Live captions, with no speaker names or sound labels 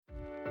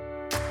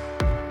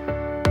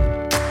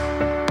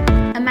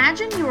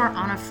Imagine you are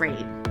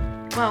unafraid.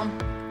 Well,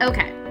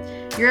 okay,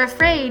 you're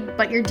afraid,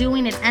 but you're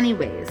doing it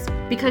anyways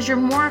because you're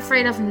more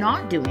afraid of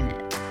not doing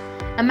it.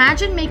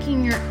 Imagine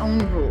making your own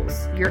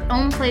rules, your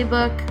own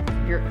playbook,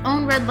 your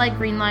own red light,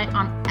 green light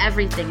on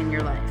everything in your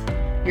life.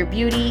 Your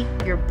beauty,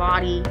 your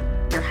body,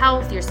 your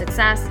health, your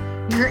success,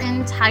 your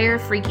entire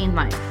freaking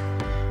life.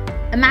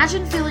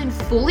 Imagine feeling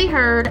fully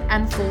heard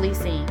and fully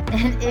seen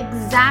and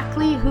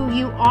exactly who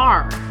you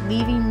are,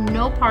 leaving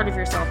no part of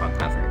yourself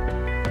uncovered.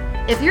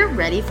 If you're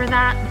ready for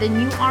that, then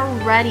you are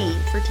ready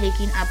for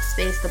Taking Up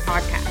Space, the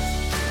podcast.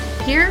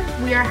 Here,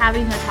 we are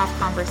having the tough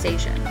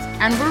conversations,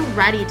 and we're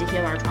ready to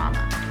heal our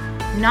trauma.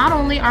 Not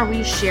only are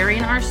we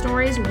sharing our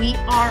stories, we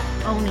are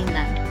owning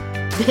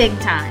them. Big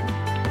time.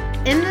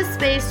 In this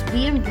space,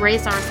 we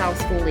embrace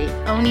ourselves fully,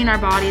 owning our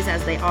bodies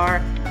as they are,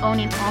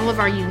 owning all of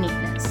our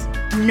uniqueness.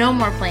 No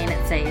more playing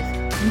it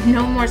safe,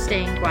 no more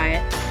staying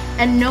quiet,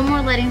 and no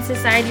more letting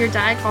society or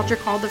diet culture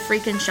call the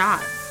freaking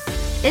shot.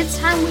 It's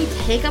time we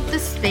take up the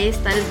space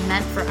that is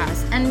meant for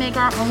us and make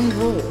our own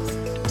rules,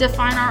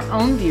 define our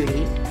own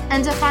beauty,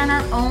 and define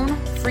our own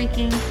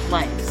freaking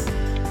lives.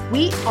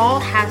 We all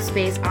have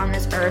space on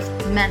this earth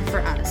meant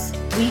for us.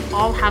 We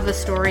all have a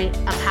story,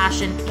 a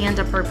passion, and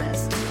a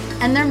purpose.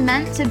 And they're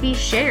meant to be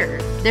shared.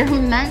 They're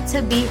meant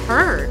to be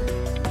heard.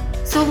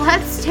 So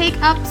let's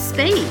take up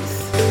space.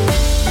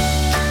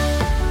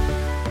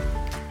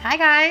 Hi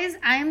guys,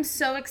 I'm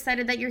so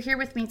excited that you're here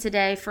with me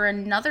today for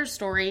another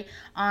story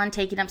on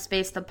Taking Up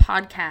Space, the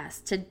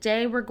podcast.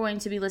 Today we're going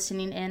to be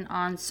listening in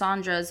on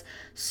Sandra's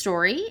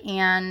story,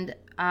 and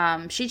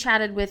she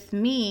chatted with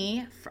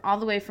me all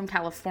the way from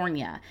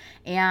California,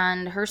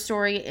 and her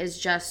story is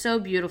just so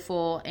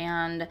beautiful,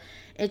 and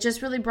it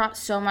just really brought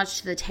so much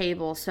to the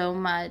table, so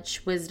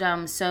much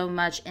wisdom, so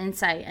much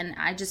insight, and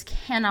I just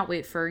cannot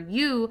wait for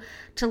you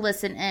to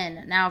listen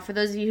in. Now, for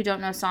those of you who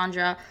don't know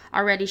Sandra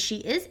already, she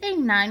is a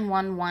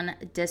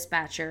 911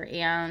 dispatcher,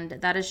 and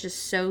that is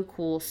just so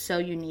cool, so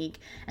unique,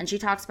 and she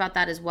talks about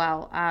that as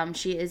well.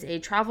 She is a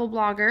travel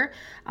blogger,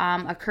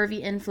 a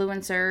curvy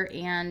influencer,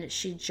 and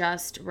she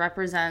just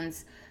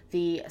represents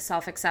the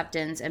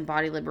self-acceptance and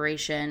body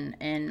liberation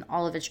in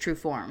all of its true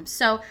forms.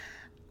 So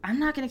I'm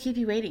not going to keep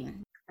you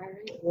waiting. All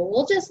right, well,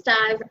 we'll just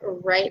dive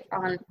right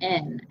on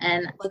in,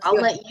 and I'll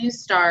let you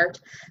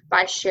start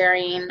by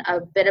sharing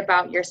a bit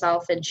about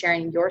yourself and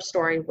sharing your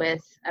story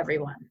with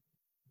everyone.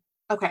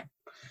 Okay.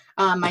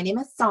 My name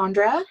is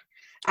Sandra.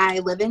 I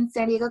live in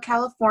San Diego,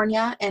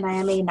 California, and I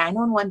am a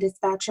 911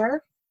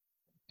 dispatcher.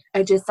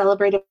 I just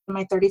celebrated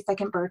my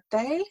 32nd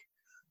birthday.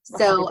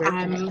 So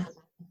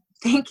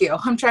thank you.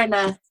 I'm trying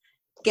to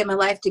get my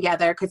life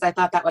together because I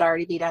thought that would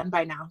already be done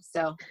by now.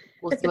 So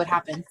we'll see what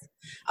happens.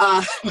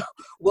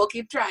 We'll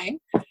keep trying.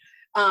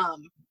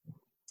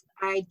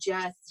 I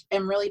just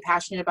am really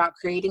passionate about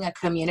creating a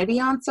community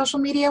on social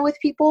media with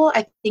people.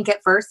 I think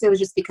at first it was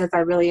just because I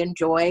really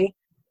enjoy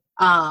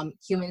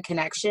human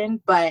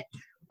connection, but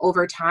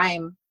over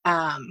time,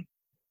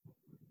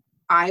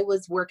 I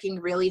was working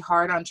really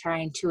hard on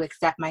trying to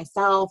accept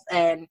myself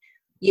and,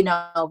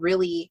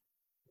 really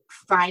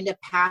find a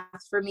path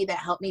for me that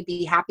helped me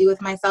be happy with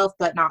myself,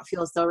 but not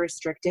feel so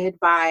restricted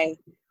by,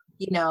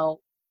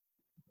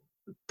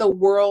 the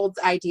world's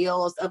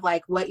ideals of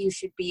like what you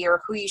should be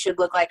or who you should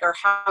look like or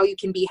how you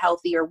can be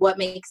healthy or what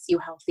makes you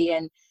healthy.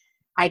 And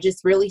I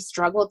just really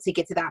struggled to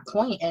get to that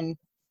point. And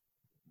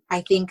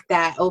I think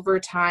that over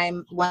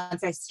time,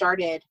 once I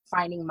started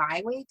finding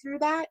my way through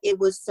that, it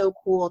was so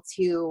cool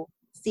to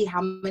see how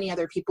many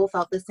other people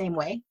felt the same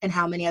way and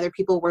how many other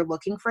people were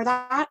looking for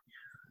that.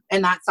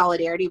 And that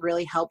solidarity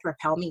really helped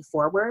propel me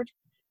forward.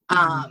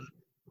 And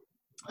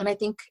I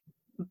think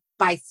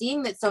by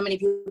seeing that so many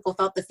people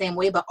felt the same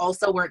way, but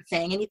also weren't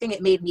saying anything,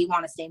 it made me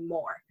want to say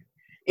more.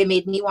 It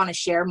made me want to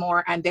share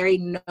more. I'm very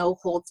no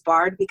holds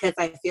barred because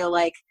I feel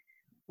like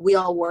we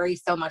all worry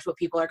so much what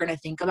people are going to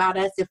think about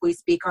us if we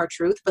speak our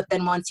truth. But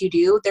then once you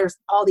do, there's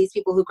all these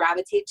people who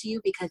gravitate to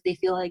you because they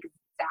feel like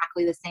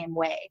exactly the same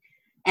way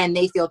and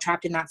they feel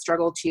trapped in that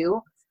struggle too.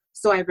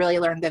 So I really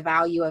learned the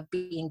value of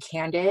being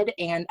candid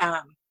and,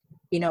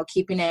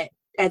 keeping it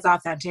as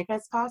authentic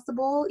as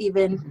possible,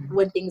 even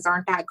when things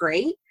aren't that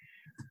great.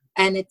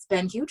 And it's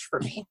been huge for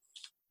me.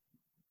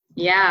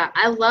 Yeah,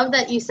 I love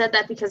that you said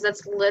that because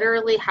that's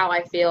literally how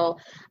I feel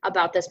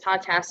about this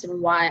podcast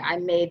and why I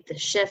made the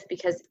shift,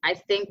 because I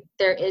think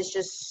there is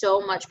just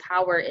so much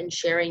power in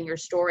sharing your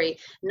story,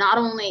 not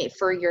only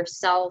for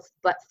yourself,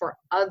 but for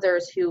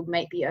others who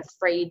might be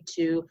afraid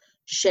to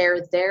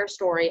share their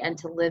story and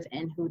to live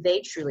in who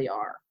they truly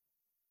are.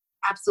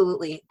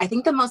 Absolutely. I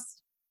think the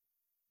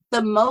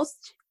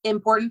most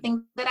important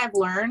thing that I've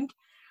learned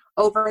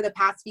over the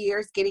past few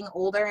years, getting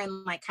older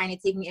and like kind of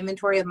taking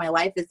inventory of my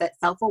life, is that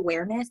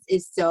self-awareness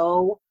is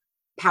so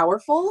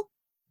powerful.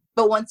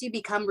 But once you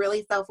become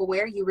really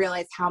self-aware, you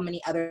realize how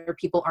many other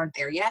people aren't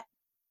there yet.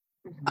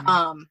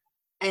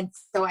 And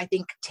so I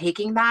think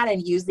taking that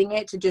and using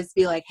it to just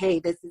be like, hey,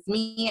 this is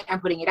me.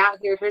 I'm putting it out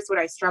here. Here's what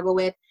I struggle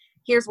with.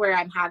 Here's where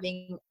I'm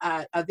having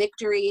a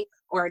victory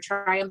or a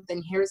triumph.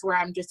 And here's where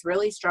I'm just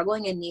really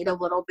struggling and need a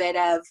little bit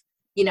of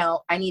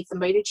I need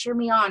somebody to cheer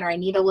me on, or I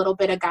need a little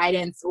bit of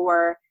guidance,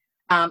 or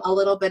a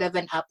little bit of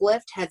an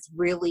uplift, has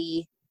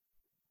really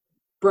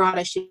brought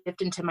a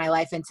shift into my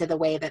life, into the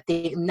way that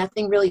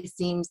nothing really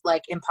seems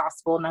like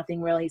impossible.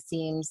 Nothing really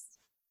seems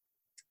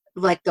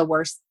like the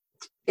worst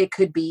it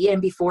could be.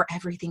 And before,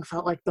 everything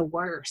felt like the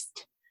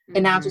worst.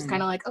 And now just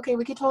kind of like, okay,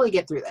 we could totally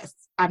get through this.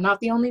 I'm not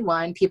the only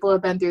one. People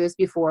have been through this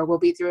before. We'll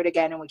be through it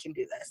again, and we can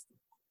do this.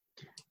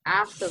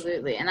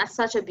 Absolutely. And that's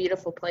such a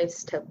beautiful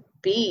place to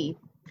be.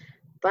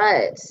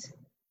 But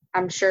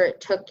I'm sure it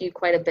took you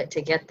quite a bit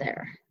to get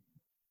there.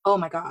 Oh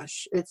my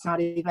gosh.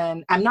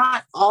 I'm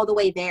not all the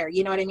way there.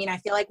 You know what I mean? I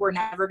feel like we're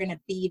never going to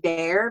be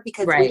there,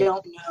 because Right. we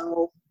don't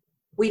know.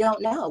 We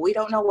don't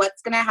know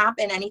what's going to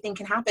happen. Anything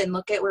can happen.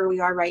 Look at where we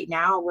are right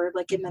now. We're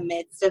like in the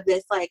midst of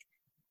this like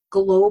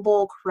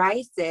global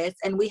crisis,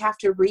 and we have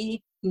to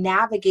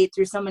navigate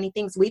through so many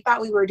things. We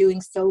thought we were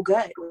doing so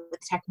good with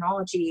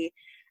technology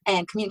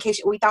and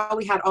communication. We thought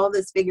we had all of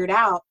this figured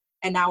out,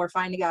 and now we're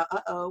finding out,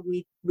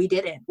 we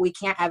didn't. We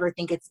can't ever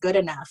think it's good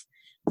enough.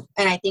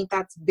 And I think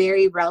that's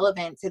very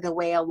relevant to the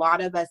way a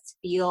lot of us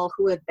feel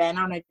who have been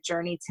on a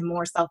journey to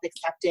more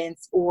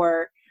self-acceptance,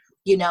 or,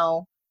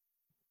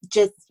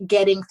 just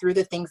getting through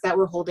the things that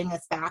were holding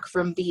us back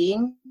from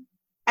being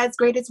as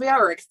great as we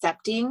are, or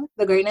accepting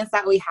the greatness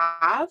that we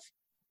have.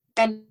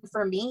 And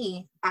for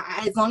me,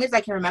 as long as I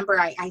can remember,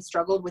 I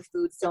struggled with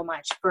food so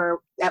much.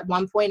 At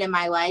one point in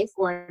my life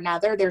or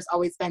another, there's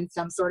always been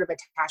some sort of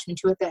attachment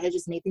to it that has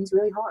just made things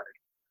really hard.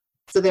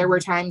 So there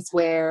were times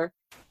where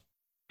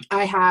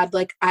I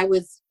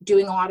was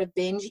doing a lot of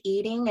binge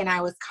eating, and I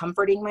was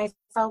comforting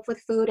myself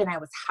with food, and I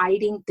was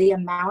hiding. The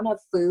amount of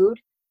food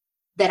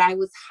that I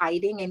was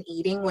hiding and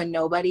eating when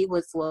nobody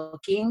was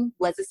looking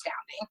was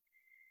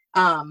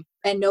astounding.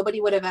 And nobody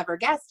would have ever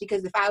guessed,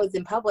 because if I was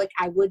in public,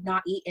 I would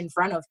not eat in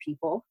front of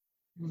people.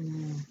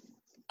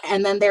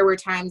 And then there were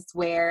times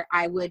where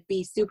I would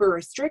be super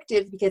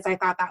restrictive, because I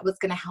thought that was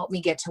going to help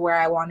me get to where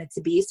I wanted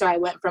to be. So I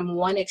went from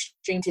one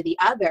extreme to the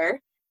other.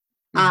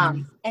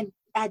 And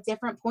at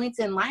different points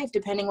in life,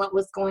 depending what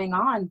was going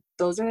on,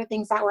 those are the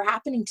things that were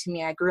happening to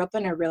me. I grew up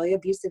in a really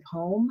abusive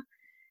home.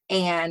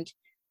 And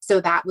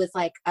so that was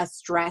like a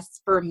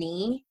stress for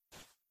me.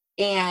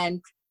 And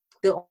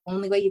the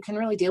only way you can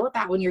really deal with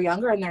that when you're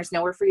younger and there's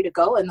nowhere for you to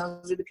go, and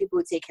those are the people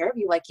who take care of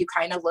you, like, you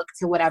kind of look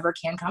to whatever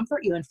can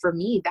comfort you. And for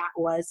me, that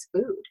was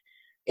food.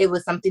 It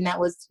was something that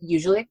was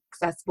usually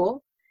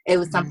accessible. It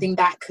was something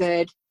that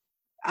could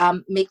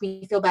make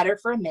me feel better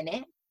for a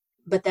minute.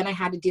 But then I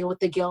had to deal with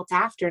the guilt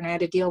after, and I had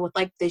to deal with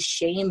like the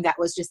shame that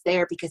was just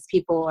there, because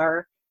people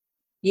are,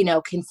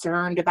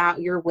 concerned about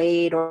your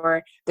weight,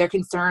 or they're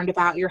concerned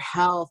about your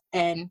health,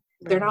 and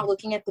they're not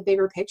looking at the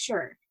bigger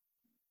picture.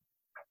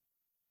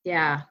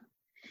 Yeah.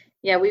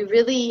 Yeah. We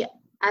really,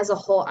 as a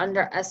whole,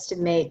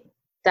 underestimate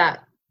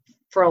that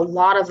for a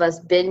lot of us,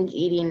 binge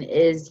eating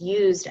is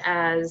used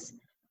as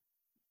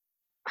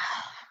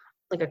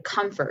like a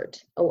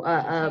comfort,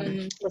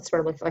 what's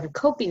sort of like a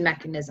coping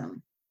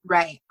mechanism.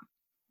 Right.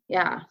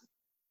 Yeah.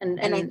 And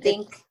I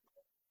think,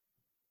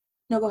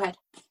 no, go ahead.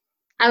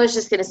 I was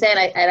just going to say,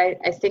 and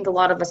I think a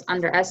lot of us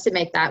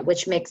underestimate that,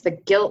 which makes the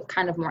guilt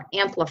kind of more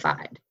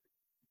amplified.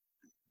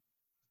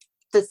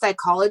 The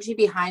psychology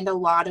behind a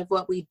lot of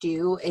what we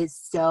do is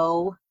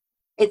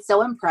it's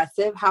so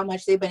impressive how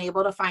much they've been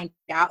able to find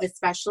out,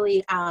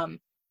 especially, I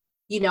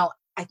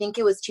think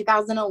it was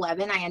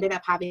 2011, I ended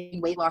up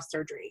having weight loss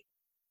surgery.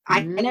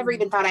 I never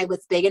even thought I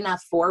was big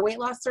enough for weight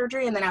loss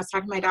surgery. And then I was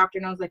talking to my doctor,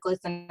 and I was like,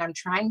 listen, I'm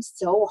trying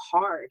so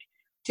hard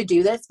to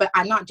do this, but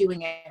I'm not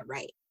doing it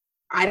right.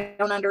 I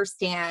don't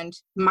understand.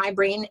 My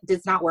brain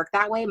does not work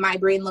that way. My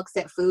brain looks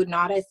at food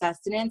not as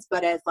sustenance,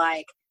 but as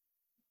like,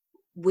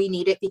 we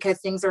need it because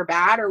things are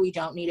bad, or we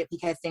don't need it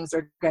because things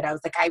are good. I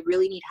was like, I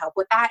really need help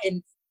with that.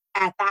 And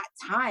at that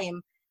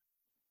time,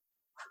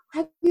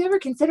 have you ever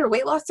considered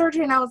weight loss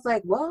surgery? And I was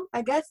like, well,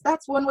 I guess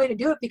that's one way to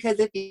do it, because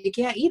if you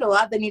can't eat a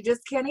lot, then you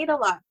just can't eat a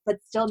lot. But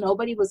still,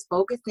 nobody was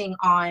focusing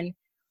on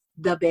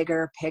the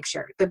bigger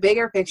picture. The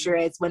bigger picture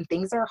is, when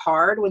things are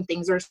hard, when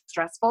things are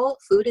stressful,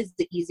 food is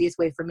the easiest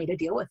way for me to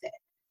deal with it.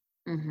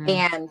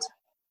 And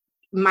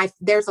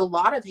there's a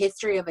lot of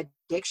history of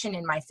addiction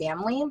in my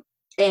family.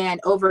 And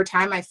over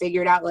time, I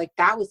figured out like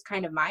that was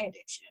kind of my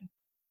addiction.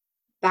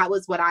 That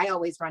was what I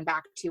always run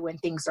back to when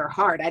things are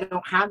hard. I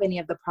don't have any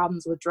of the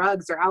problems with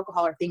drugs or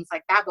alcohol or things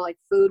like that, but like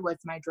food was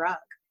my drug.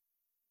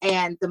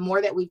 And the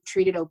more that we've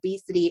treated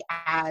obesity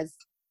as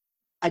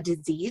a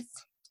disease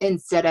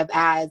instead of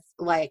as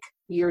like,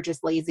 you're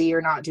just lazy,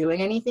 you're not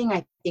doing anything,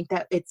 I think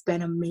that it's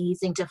been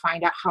amazing to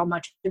find out how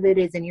much of it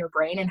is in your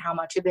brain and how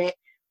much of it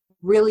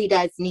really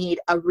does need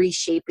a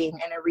reshaping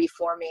and a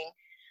reforming.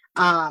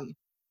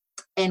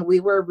 And we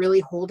were really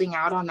holding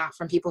out on that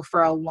from people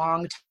for a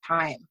long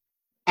time.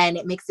 And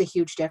it makes a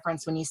huge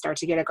difference when you start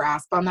to get a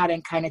grasp on that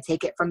and kind of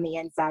take it from the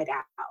inside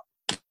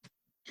out.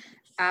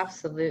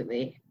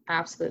 Absolutely.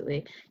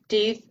 Absolutely.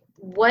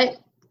 What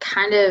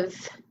kind of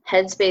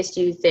headspace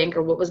do you think,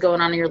 or what was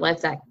going on in your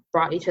life that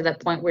brought you to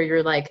that point where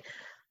you're like,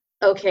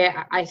 okay,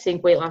 I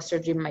think weight loss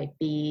surgery might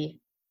be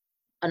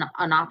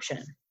an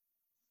option?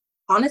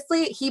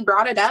 honestly, he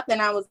brought it up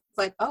and I was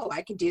like, oh,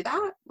 I could do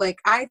that. Like,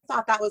 I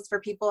thought that was for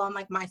people on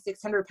like my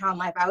 600-pound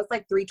life. I was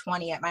like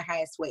 320 at my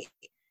highest weight.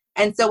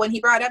 And so when he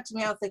brought it up to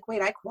me, I was like,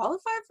 wait, I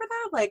qualify for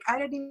that? Like, I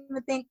didn't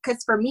even think,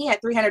 because for me at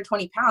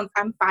 320 pounds,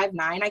 I'm 5'9".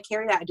 I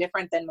carry that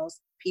different than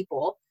most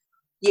people,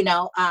 you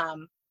know,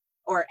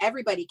 or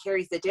everybody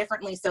carries it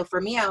differently. So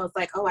for me, I was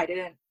like, oh, I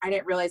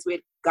didn't realize we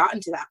had gotten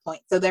to that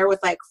point. So there was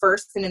like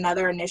first and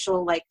another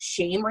initial like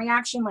shame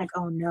reaction, like,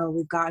 oh no,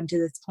 we've gotten to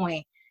this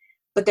point.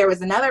 But there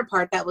was another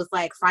part that was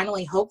like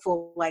finally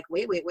hopeful, like,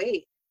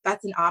 wait,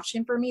 that's an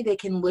option for me. They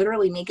can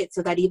literally make it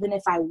so that even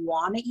if I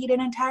want to eat an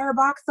entire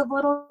box of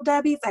Little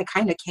Debbie's, I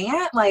kind of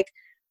can't. Like,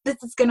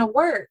 this is going to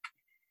work.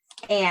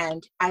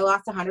 And I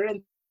lost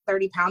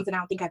 130 pounds, and I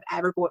don't think I've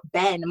ever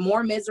been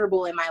more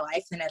miserable in my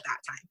life than at that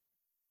time,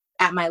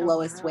 at my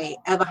lowest weight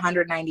of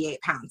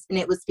 198 pounds. And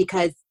it was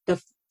because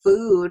the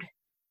food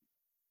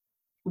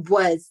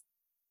was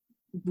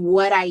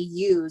what I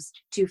used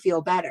to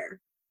feel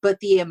better. But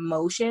the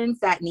emotions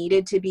that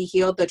needed to be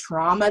healed, the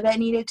trauma that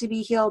needed to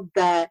be healed,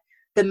 the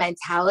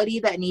mentality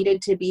that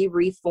needed to be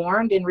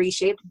reformed and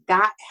reshaped,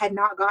 that had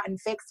not gotten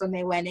fixed when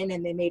they went in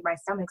and they made my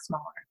stomach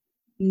smaller.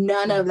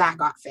 None of that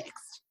got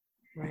fixed.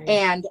 Right.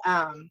 And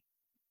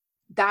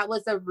that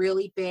was a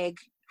really big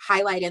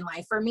highlight in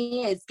life for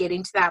me, is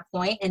getting to that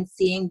point and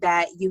seeing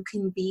that you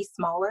can be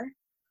smaller,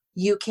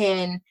 you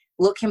can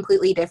look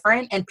completely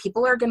different, and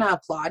people are going to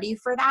applaud you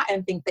for that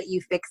and think that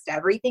you fixed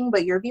everything,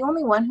 but you're the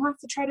only one who has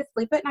to try to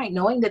sleep at night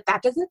knowing that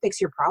that doesn't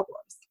fix your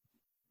problems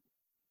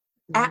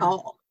at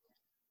all.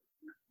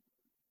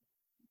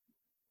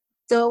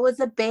 So it was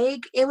a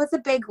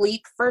big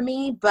leap for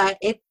me, but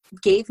it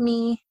gave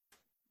me,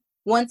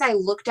 once I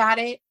looked at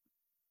it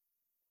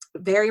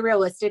very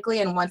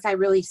realistically, and once I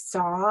really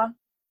saw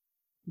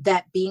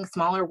that being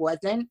smaller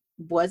wasn't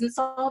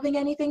solving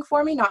anything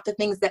for me, not the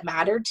things that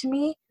mattered to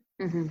me,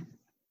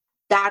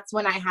 that's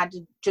when I had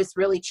to just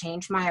really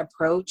change my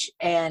approach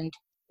and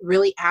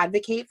really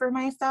advocate for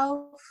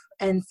myself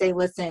and say,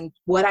 listen,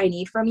 what I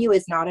need from you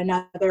is not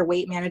another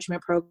weight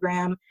management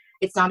program.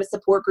 It's not a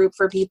support group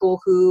for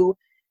people who,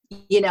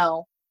 you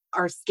know,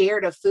 are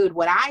scared of food.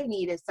 What I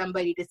need is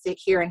somebody to sit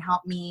here and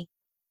help me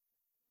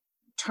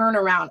turn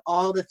around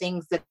all the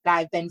things that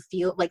I've been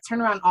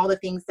turn around all the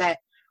things that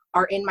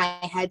are in my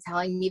head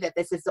telling me that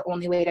this is the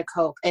only way to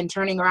cope, and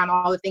turning around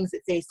all the things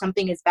that say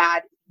something is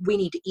bad, we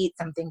need to eat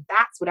something.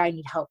 That's what I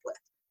need help with.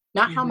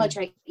 Not how much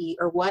I eat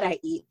or what I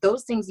eat.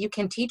 Those things you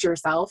can teach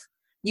yourself.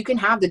 You can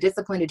have the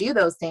discipline to do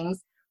those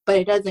things, but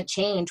it doesn't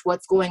change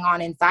what's going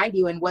on inside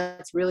you and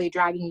what's really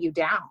dragging you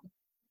down.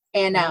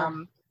 And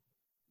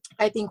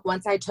I think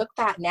once I took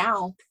that,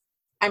 now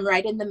I'm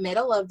right in the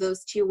middle of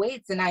those two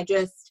weights, and I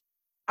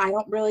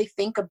don't really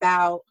think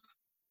about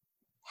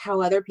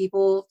how other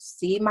people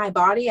see my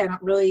body. I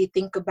don't really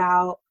think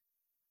about,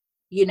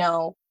 you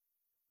know,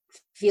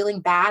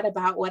 feeling bad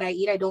about what I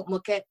eat. I don't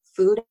look at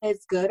food as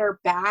good or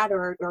bad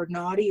or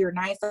naughty or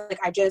nice. Like,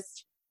 I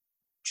just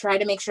try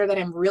to make sure that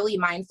I'm really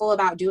mindful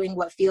about doing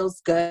what feels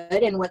good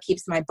and what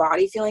keeps my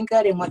body feeling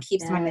good and what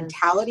keeps my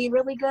mentality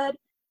really good.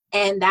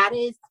 And that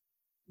is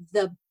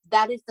the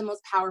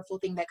most powerful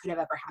thing that could have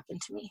ever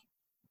happened to me.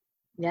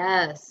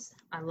 Yes.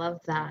 I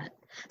love that.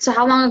 So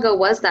how long ago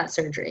was that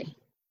surgery?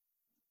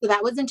 So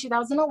that was in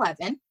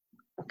 2011.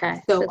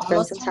 Okay. So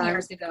almost 10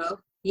 years ago.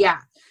 Yeah.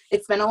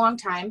 It's been a long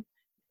time.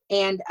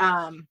 And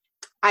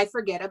I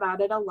forget about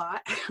it a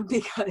lot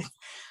because,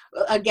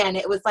 again,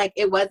 it was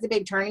a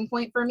big turning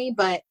point for me,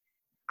 but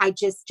I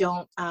just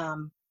don't,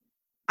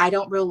 I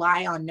don't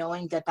rely on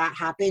knowing that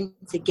happened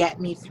to get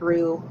me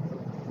through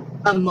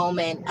a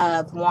moment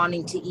of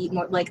wanting to eat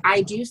more. Like,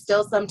 I do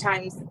still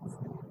sometimes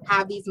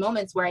have these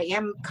moments where I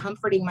am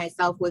comforting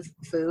myself with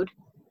food,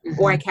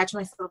 or I catch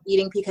myself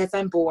eating because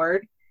I'm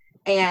bored.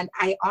 And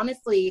I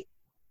honestly,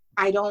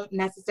 I don't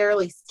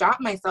necessarily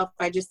stop myself.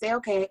 I just say,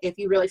 okay, if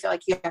you really feel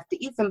like you have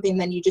to eat something,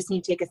 then you just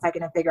need to take a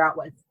second and figure out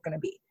what it's going to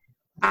be.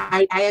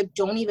 I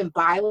don't even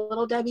buy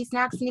Little Debbie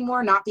snacks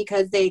anymore, not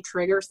because they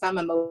trigger some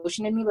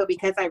emotion in me, but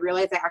because I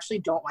realize I actually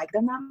don't like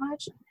them that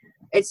much.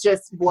 It's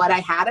just what I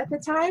had at the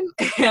time.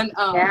 And,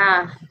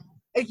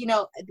 you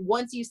know,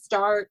 once you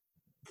start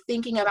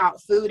thinking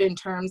about food in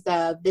terms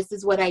of, this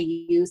is what I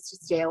use to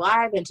stay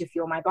alive and to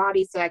fuel my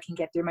body so I can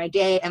get through my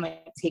day and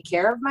take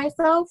care of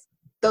myself,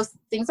 those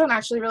things don't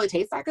actually really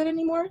taste that good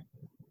anymore,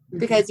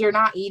 because you're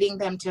not eating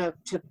them to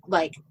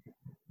like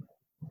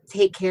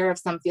take care of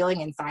some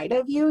feeling inside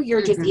of you.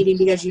 You're just eating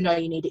because you know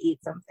you need to eat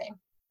something.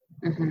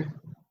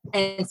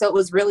 And so it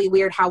was really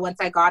weird how once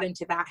I got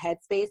into that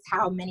headspace,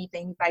 how many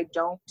things I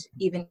don't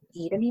even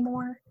eat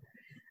anymore.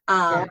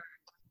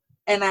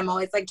 And I'm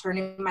always like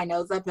turning my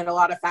nose up at a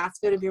lot of fast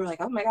food, and people are like,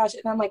 oh my gosh.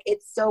 And I'm like,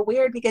 it's so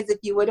weird, because if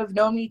you would have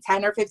known me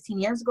 10 or 15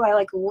 years ago, I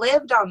like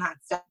lived on that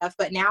stuff,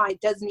 but now it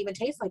doesn't even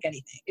taste like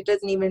anything. It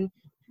doesn't even,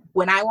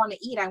 when I want to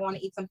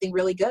eat something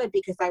really good,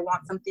 because I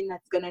want something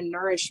that's going to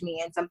nourish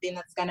me and something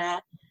that's going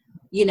to,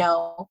 you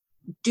know,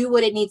 do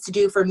what it needs to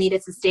do for me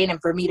to sustain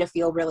and for me to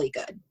feel really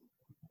good.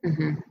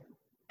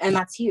 And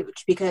that's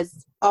huge,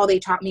 because all they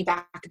taught me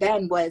back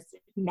then was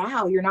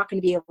now you're not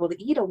going to be able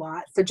to eat a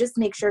lot. So just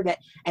make sure that,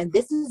 and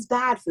this is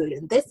bad food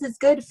and this is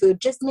good food.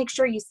 Just make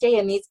sure you stay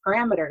in these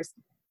parameters.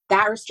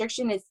 That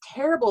restriction is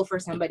terrible for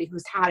somebody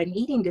who's had an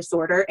eating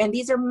disorder. And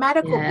these are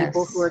medical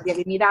people who are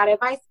giving me that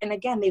advice. And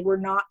again, we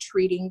weren't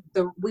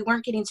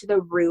getting to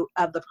the root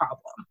of the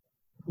problem.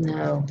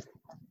 No,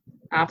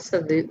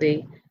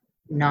 absolutely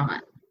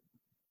not.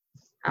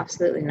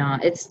 Absolutely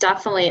not. It's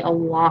definitely a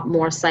lot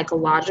more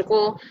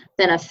psychological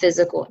than a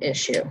physical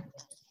issue.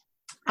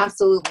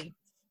 Absolutely.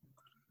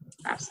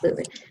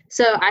 Absolutely.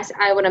 So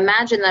I would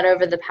imagine that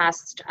over the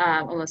past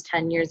almost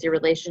 10 years, your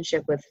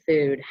relationship with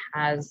food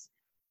has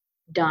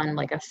done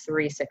like a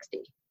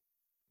 360.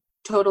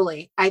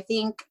 Totally. I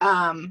think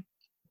I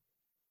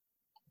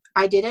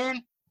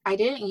didn't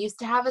used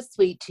to have a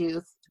sweet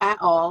tooth at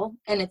all.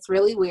 And it's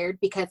really weird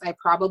because I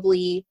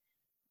probably,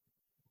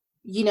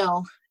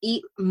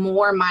 eat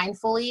more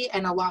mindfully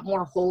and a lot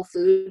more whole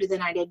food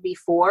than I did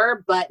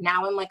before. But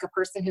now I'm like a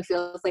person who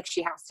feels like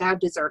she has to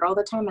have dessert all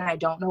the time. And I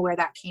don't know where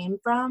that came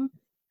from.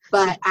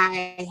 But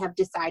I have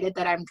decided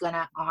that I'm going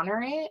to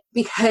honor it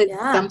because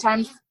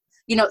sometimes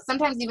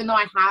even though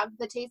I have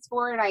the taste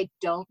for it, I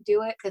don't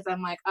do it because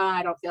I'm like, oh,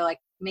 I don't feel like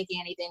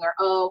making anything, or,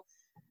 oh,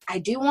 I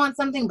do want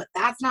something, but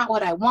that's not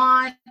what I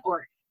want.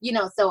 Or,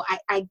 so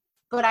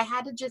but I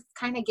had to just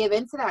kind of give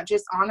into that,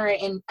 just honor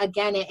it. And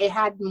again, it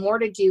had more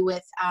to do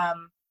with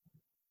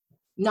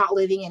not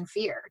living in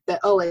fear that,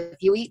 oh, if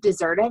you eat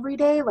dessert every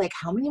day, like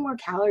how many more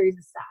calories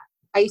is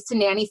that? I used to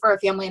nanny for a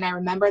family, and I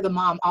remember the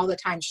mom all the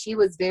time. She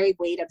was very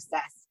weight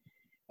obsessed.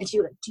 And she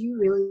was like, do you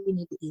really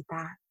need to eat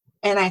that?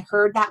 And I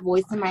heard that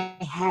voice in my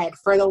head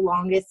for the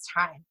longest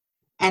time.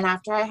 And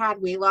after I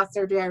had weight loss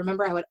surgery, I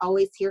remember I would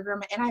always hear her,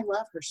 and I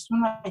love her. She's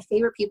one of my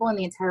favorite people in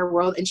the entire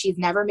world, and she's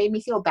never made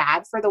me feel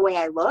bad for the way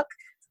I look.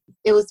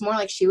 It was more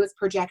like she was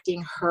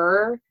projecting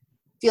her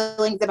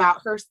feelings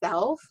about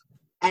herself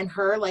and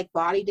her like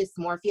body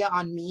dysmorphia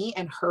on me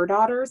and her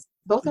daughters.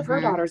 Both of her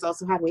daughters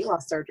also had weight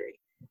loss surgery.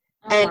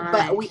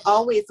 But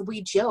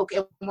we joke,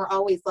 and we're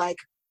always like,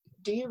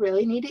 do you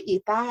really need to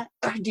eat that?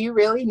 Or do you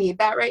really need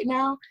that right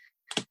now?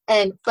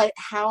 But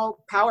how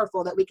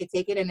powerful that we could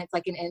take it, and it's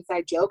like an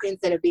inside joke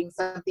instead of being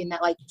something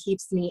that like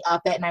keeps me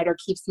up at night or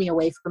keeps me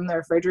away from the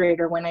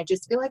refrigerator when I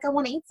just feel like I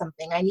want to eat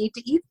something. I need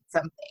to eat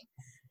something.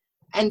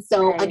 And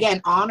so again,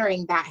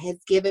 honoring that has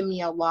given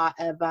me a lot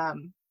of,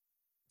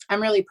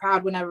 I'm really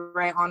proud whenever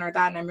I honor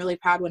that. And I'm really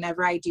proud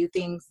whenever I do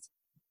things,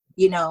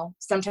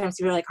 sometimes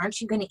you're like,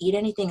 aren't you going to eat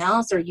anything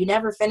else? Or you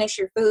never finish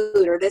your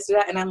food or this or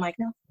that. And I'm like,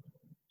 no,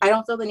 I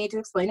don't feel the need to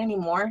explain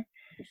anymore.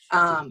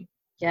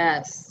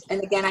 Yes.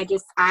 And again,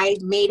 I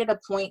made it a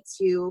point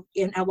to,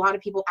 and a lot of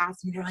people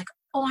ask me, they're like,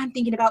 oh, I'm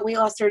thinking about weight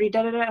loss surgery.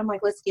 I'm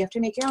like, listen, you have to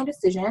make your own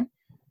decision.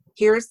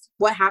 Here's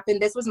what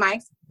happened. This was my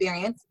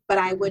experience, but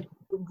I would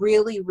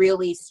really,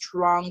 really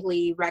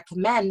strongly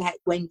recommend that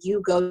when you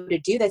go to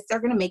do this, they're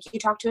going to make you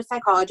talk to a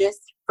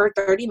psychologist for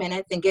 30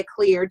 minutes and get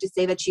cleared to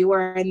say that you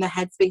are in the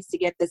headspace to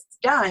get this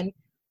done.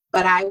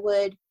 But I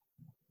would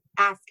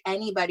ask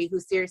anybody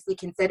who's seriously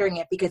considering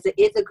it, because it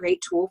is a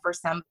great tool for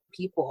some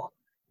people.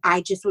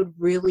 I just would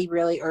really,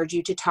 really urge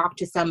you to talk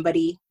to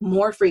somebody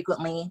more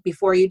frequently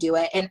before you do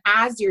it. And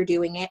as you're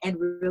doing it, and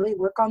really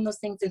work on those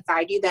things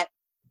inside you that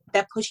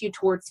push you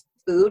towards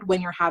food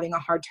when you're having a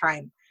hard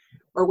time,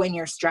 or when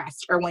you're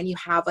stressed, or when you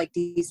have like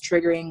these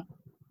triggering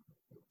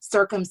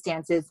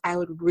circumstances. I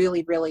would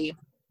really, really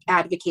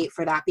advocate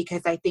for that,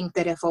 because I think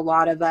that if a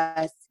lot of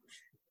us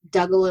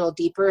dug a little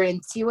deeper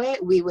into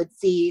it, we would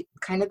see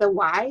kind of the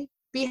why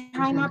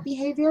behind that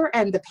behavior,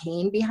 and the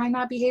pain behind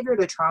that behavior,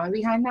 the trauma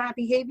behind that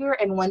behavior.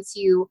 And once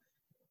you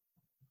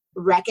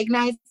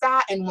recognize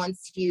that, and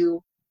once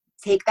you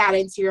take that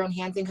into your own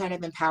hands and kind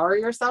of empower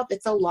yourself,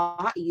 it's a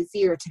lot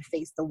easier to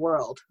face the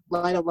world,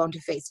 let alone to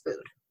face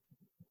food.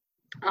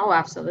 Oh,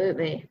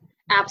 absolutely.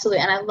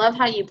 Absolutely. And I love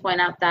how you point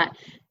out that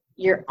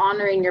you're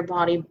honoring your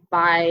body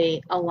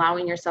by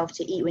allowing yourself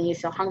to eat when you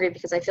feel hungry,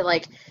 because I feel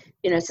like,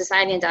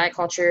 society and diet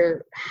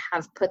culture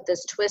have put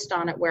this twist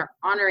on it where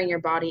honoring your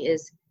body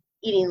is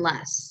eating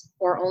less,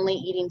 or only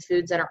eating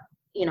foods that are,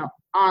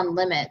 on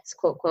limits,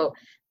 quote, quote.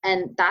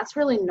 And that's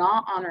really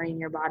not honoring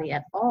your body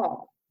at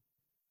all.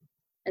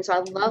 And so I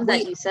love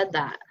that you said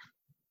that.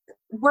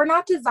 We're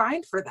not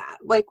designed for that.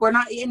 Like, we're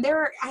not, and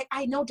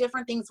I know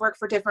different things work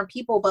for different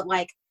people, but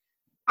like,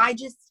 I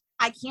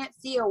can't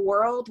see a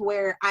world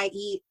where I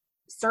eat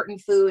certain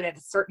food at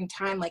a certain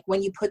time. Like,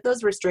 when you put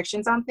those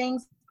restrictions on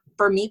things,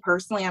 for me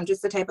personally, I'm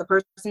just the type of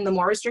person, the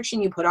more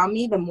restriction you put on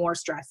me, the more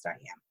stressed I am.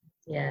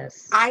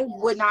 Yes. I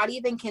would not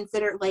even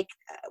consider, like,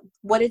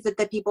 what is it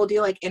that people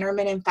do, like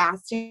intermittent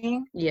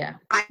fasting? Yeah.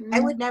 I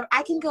would never,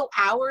 I can go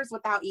hours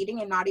without eating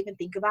and not even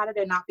think about it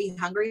and not be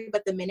hungry.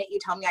 But the minute you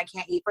tell me I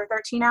can't eat for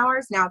 13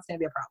 hours, now it's going to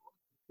be a problem.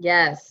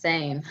 Yes,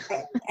 same.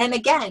 And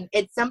again,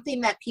 it's something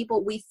that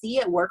we see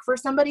it work for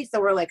somebody. So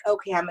we're like,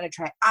 okay, I'm going to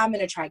try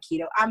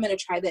keto. I'm going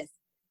to try this.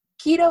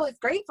 Keto is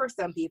great for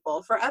some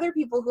people. For other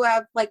people who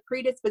have like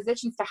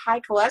predispositions to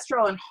high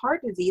cholesterol and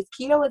heart disease,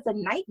 keto is a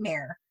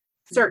nightmare.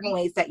 certain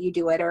ways that you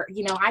do it. Or,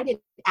 I did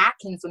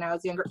Atkins when I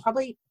was younger,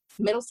 probably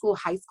middle school,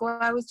 high school,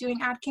 I was doing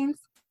Atkins.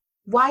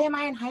 Why am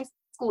I in high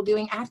school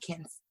doing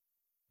Atkins?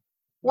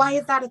 Why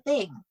is that a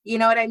thing? You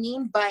know what I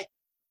mean? But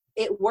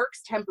it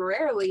works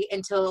temporarily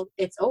until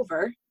it's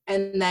over.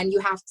 And then you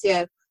have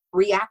to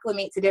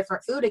reacclimate to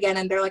different food again.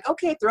 And they're like,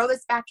 okay, throw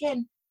this back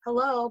in.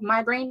 Hello,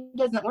 my brain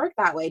doesn't work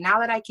that way. Now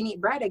that I can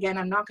eat bread again,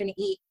 I'm not going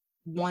to eat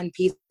one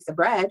piece of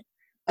bread.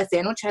 A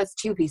sandwich has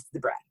 2 pieces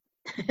of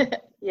bread.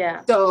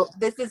 Yeah. So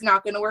this is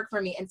not going to work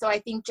for me. And so I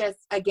think just,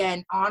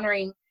 again,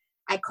 honoring,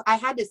 I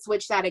had to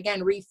switch that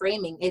again,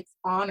 reframing. It's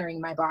honoring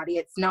my body.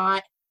 It's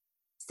not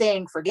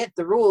saying forget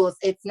the rules.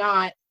 It's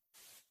not,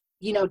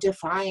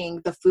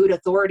 defying the food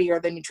authority or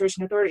the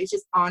nutrition authority. It's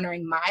just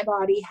honoring my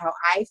body, how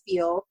I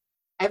feel.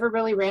 I have a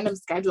really random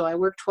schedule. I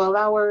work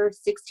 12-hour,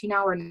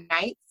 16-hour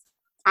nights.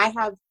 I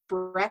have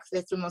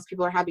breakfast when most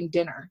people are having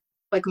dinner,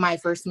 like my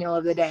first meal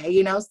of the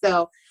day,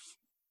 so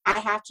I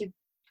have to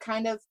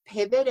kind of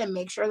pivot and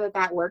make sure that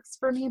that works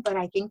for me. But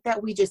I think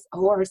that we just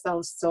owe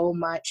ourselves so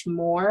much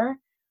more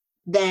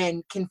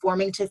than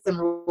conforming to some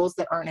rules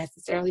that aren't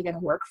necessarily going to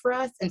work for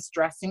us and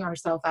stressing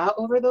ourselves out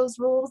over those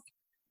rules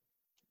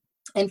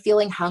and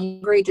feeling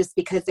hungry just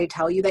because they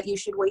tell you that you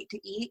should wait to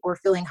eat, or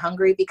feeling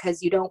hungry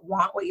because you don't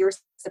want what you're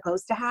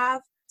supposed to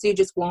have. So you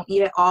just won't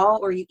eat it all,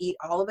 or you eat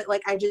all of it.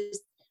 Like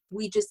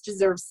we just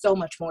deserve so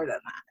much more than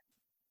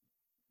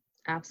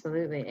that.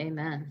 Absolutely.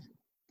 Amen.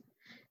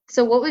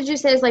 So what would you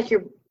say is like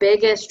your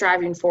biggest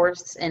driving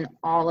force in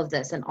all of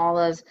this and all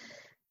of,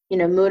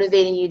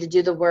 motivating you to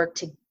do the work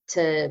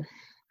to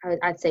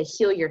I'd say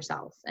heal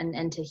yourself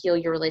and to heal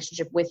your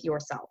relationship with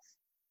yourself?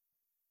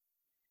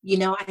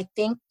 I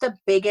think the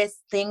biggest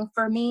thing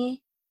for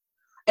me,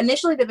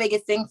 initially the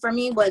biggest thing for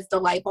me was the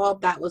light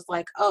bulb that was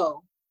like,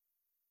 oh,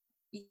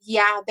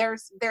 yeah,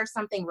 there's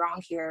something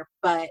wrong here,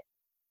 but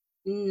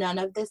none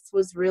of this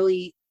was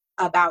really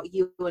about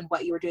you and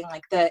what you were doing.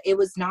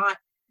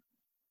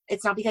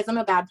 It's not because I'm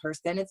a bad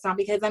person. It's not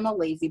because I'm a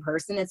lazy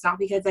person. It's not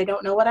because I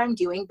don't know what I'm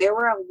doing. There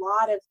were a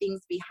lot of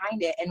things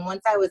behind it. And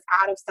once I was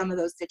out of some of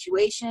those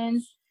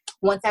situations,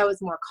 once I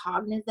was more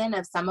cognizant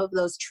of some of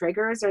those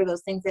triggers or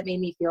those things that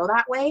made me feel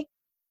that way,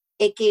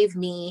 it gave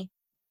me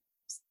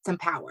some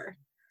power.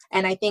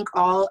 And I think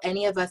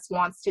any of us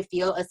wants to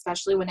feel,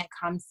 especially when it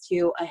comes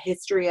to a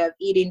history of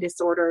eating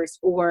disorders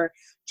or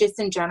just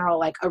in general,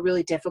 like a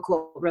really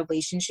difficult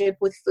relationship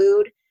with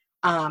food,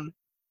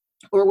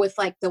 or with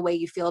like the way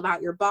you feel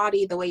about your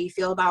body, the way you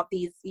feel about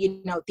these,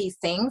 these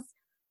things.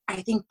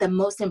 I think the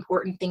most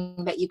important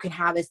thing that you can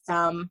have is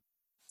some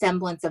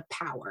semblance of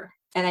power.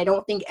 And I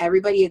don't think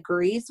everybody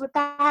agrees with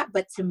that.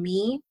 But to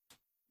me,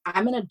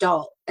 I'm an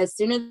adult. As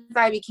soon as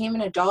I became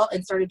an adult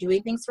and started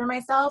doing things for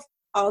myself,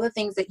 all the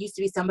things that used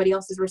to be somebody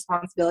else's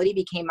responsibility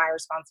became my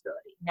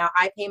responsibility. Now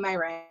I pay my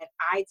rent.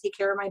 I take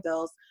care of my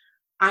bills.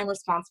 I'm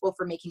responsible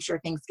for making sure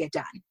things get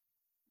done.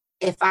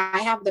 If I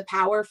have the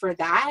power for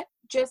that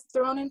just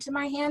thrown into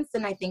my hands,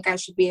 then I think I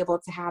should be able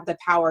to have the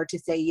power to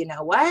say, you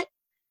know what?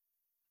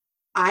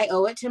 I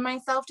owe it to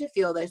myself to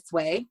feel this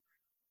way.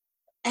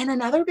 And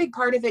another big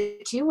part of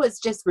it too was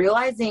just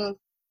realizing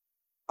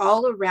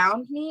all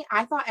around me,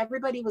 I thought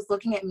everybody was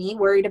looking at me,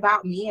 worried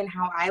about me and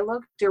how I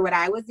looked or what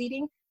I was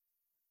eating.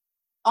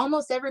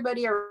 Almost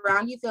everybody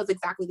around you feels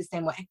exactly the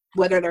same way,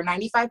 whether they're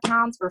 95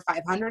 pounds or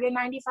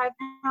 595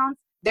 pounds.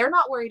 They're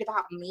not worried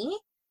about me.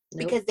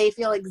 Nope. Because they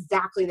feel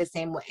exactly the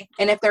same way.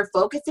 And if they're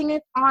focusing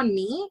it on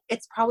me,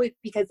 it's probably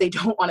because they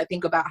don't want to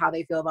think about how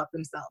they feel about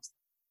themselves.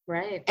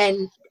 Right.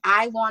 And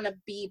I want to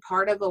be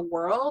part of a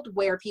world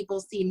where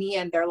people see me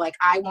and they're like,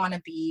 I want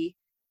to be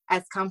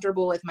as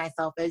comfortable with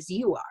myself as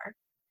you are.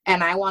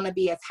 And I want to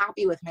be as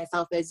happy with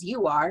myself as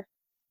you are.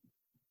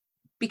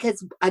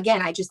 Because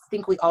again, I just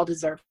think we all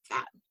deserve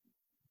that.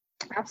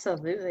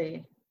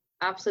 Absolutely.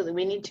 Absolutely.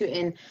 We need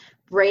to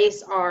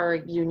embrace our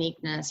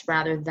uniqueness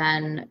rather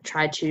than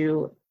try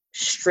to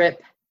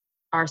strip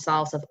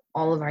ourselves of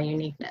all of our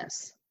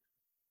uniqueness.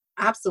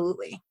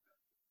 Absolutely.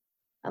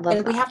 I love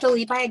and that. We have to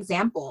lead by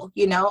example.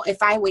 If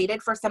I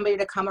waited for somebody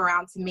to come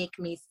around to make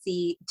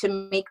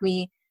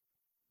me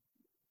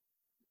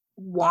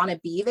want to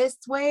be this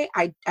way,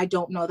 I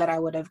don't know that I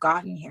would have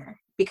gotten here,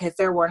 because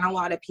there weren't a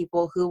lot of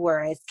people who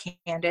were as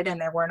candid, and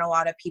there weren't a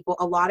lot of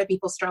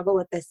people struggle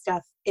with this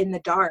stuff in the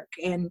dark.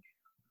 And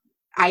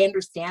I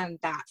understand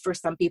that for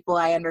some people,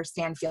 I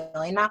understand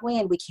feeling that way,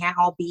 and we can't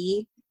all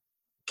be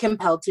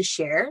compelled to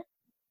share.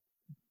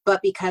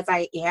 But because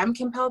I am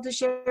compelled to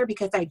share,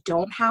 because I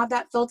don't have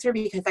that filter,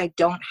 because I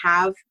don't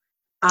have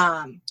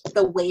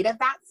the weight of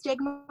that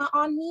stigma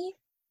on me,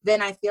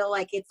 then I feel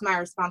like it's my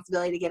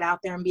responsibility to get out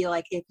there and be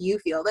like, if you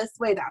feel this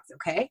way, that's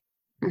okay.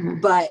 Mm-hmm.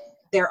 But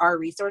there are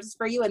resources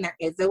for you, and there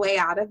is a way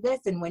out of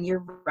this. And when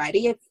you're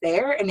ready, it's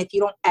there. And if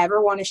you don't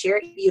ever want to share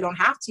it, you don't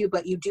have to,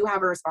 but you do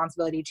have a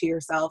responsibility to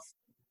yourself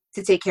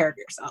to take care of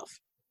yourself.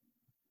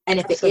 And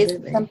if Absolutely.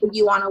 It is something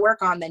you want to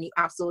work on, then you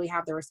absolutely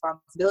have the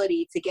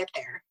responsibility to get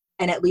there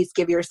and at least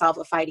give yourself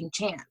a fighting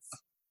chance.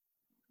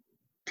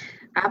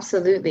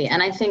 Absolutely.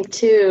 And I think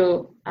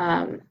too,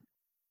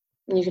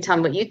 you can tell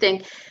me what you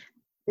think,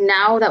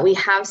 now that we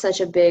have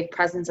such a big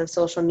presence of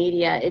social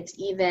media, it's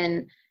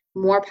even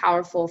more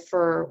powerful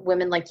for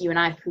women like you and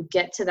I who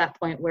get to that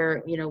point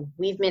where, you know,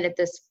 we've made it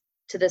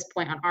to this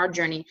point on our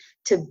journey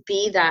to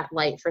be that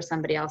light for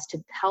somebody else, to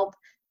help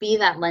be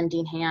that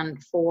lending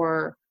hand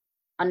for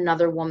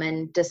another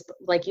woman, just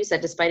like you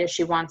said, despite if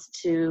she wants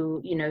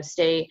to, you know,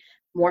 stay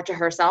more to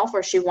herself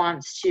or she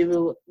wants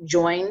to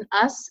join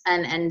us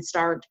and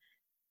start,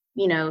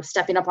 you know,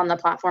 stepping up on the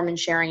platform and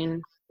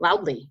sharing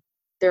loudly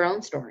their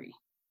own story.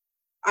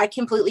 I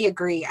completely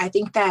agree. I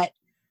think that,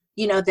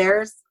 you know,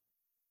 there's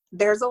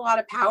a lot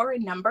of power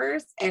in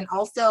numbers, and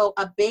also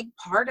a big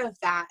part of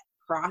that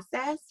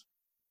process,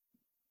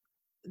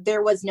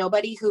 there was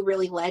nobody who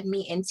really led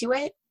me into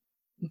it,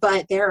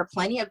 but there are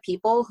plenty of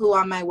people who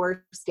on my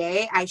worst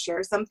day, I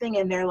share something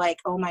and they're like,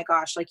 oh my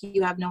gosh, like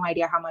you have no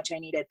idea how much I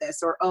needed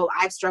this, or, oh,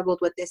 I've struggled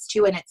with this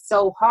too, and it's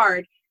so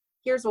hard.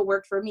 Here's what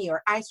worked for me,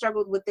 or I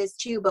struggled with this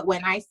too, but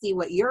when I see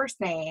what you're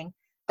saying,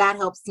 that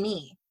helps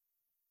me.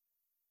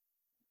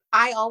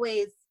 I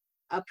always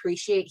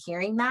appreciate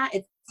hearing that.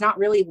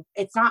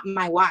 It's not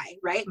my why,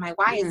 right? My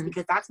why is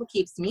because that's what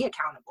keeps me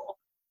accountable.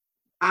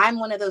 I'm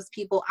one of those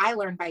people, I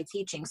learn by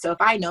teaching. So if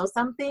I know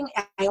something,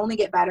 I only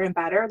get better and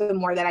better the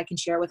more that I can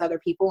share with other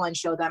people and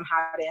show them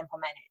how to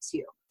implement it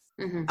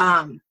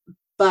too.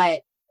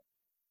 But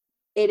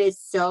it is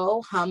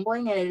so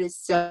humbling, and it is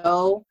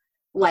so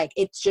like,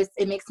 it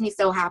makes me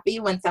so happy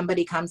when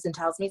somebody comes and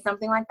tells me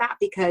something like that,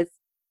 because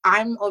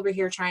I'm over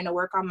here trying to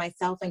work on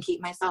myself and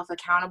keep myself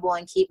accountable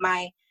and keep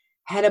my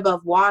head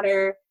above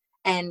water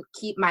and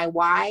keep my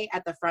why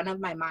at the front of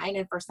my mind.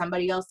 And for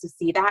somebody else to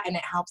see that and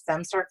it helps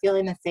them start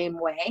feeling the same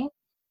way,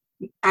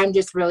 I'm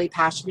just really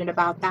passionate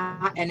about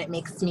that. And it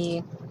makes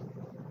me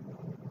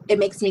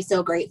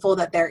so grateful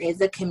that there is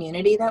a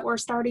community that we're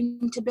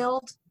starting to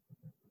build,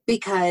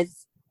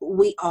 because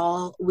we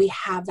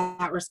have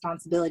that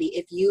responsibility.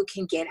 If you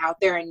can get out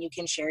there and you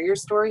can share your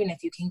story, and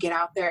if you can get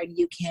out there and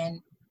you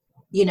can,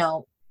 you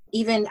know,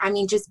 even, I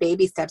mean, just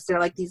baby steps. They're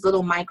like these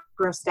little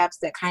micro steps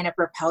that kind of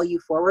propel you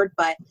forward.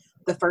 But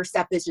the first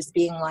step is just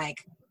being like,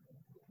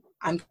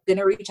 I'm going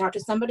to reach out to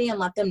somebody and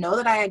let them know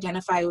that I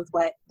identify with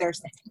what they're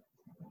saying.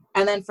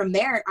 And then from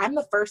there, I'm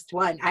the first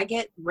one. I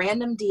get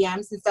random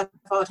DMs and stuff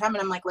all the time.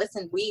 And I'm like,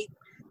 listen,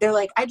 they're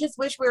like, I just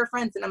wish we were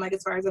friends. And I'm like,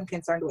 as far as I'm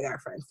concerned, we are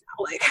friends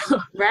now.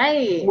 Like,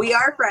 right. We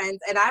are friends,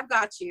 and I've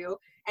got you.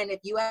 And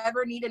if you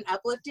ever need an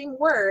uplifting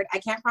word, I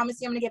can't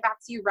promise you I'm going to get back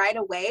to you right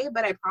away,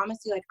 but I promise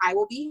you, like, I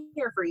will be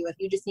here for you. If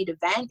you just need to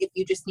vent, if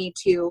you just need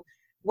to,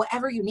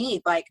 whatever you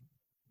need, like,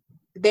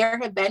 there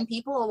have been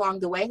people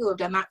along the way who have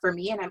done that for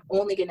me, and I'm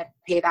only going to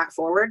pay that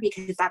forward,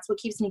 because that's what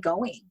keeps me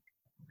going.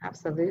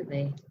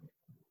 Absolutely.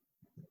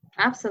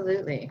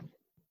 Absolutely.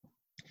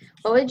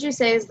 What would you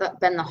say has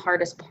been the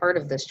hardest part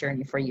of this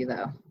journey for you,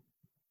 though?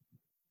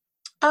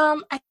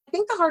 I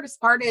think the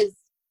hardest part is,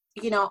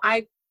 you know,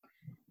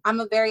 I'm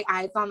a very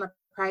eyes on the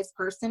prize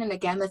person. And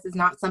again, this is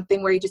not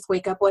something where you just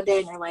wake up one day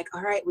and you're like,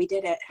 all right, we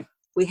did it.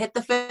 We hit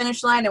the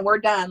finish line and we're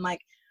done.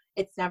 Like,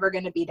 it's never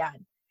going to be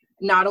done.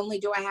 Not only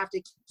do I have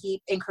to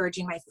keep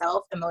encouraging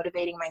myself and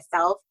motivating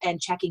myself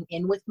and checking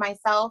in with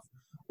myself,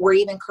 or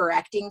even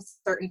correcting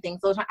certain things.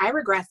 I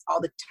regress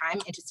all the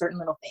time into certain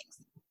little things.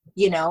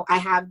 You know, I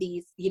have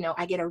these, you know,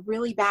 I get a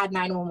really bad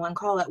 911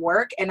 call at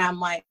work, and I'm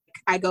like,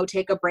 I go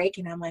take a break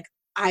and I'm like,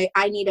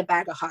 I need a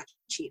bag of hot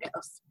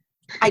Cheetos.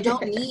 I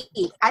don't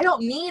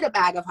need a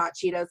bag of hot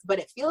Cheetos, but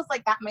it feels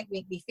like that might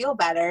make me feel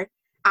better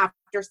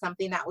after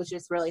something that was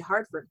just really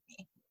hard for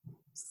me.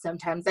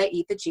 Sometimes I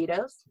eat the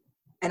Cheetos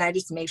and I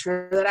just make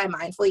sure that I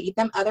mindfully eat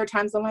them. Other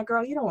times I'm like,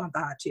 girl, you don't want the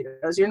hot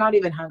Cheetos. You're not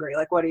even hungry.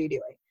 Like, what are you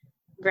doing?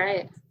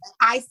 Right.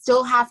 I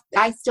still have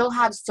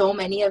so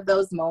many of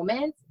those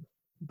moments,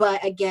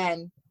 but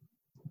again,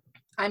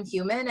 I'm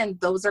human and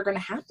those are going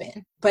to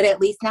happen. But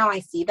at least now I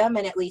see them,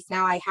 and at least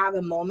now I have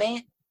a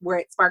moment where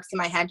it sparks in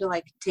my head to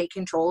like take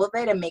control of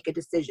it and make a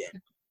decision.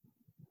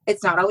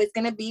 It's not always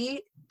going to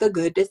be the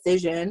good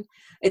decision.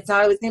 It's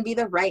not always going to be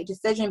the right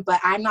decision,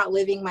 but I'm not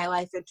living my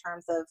life in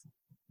terms of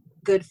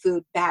good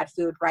food, bad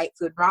food, right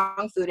food,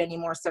 wrong food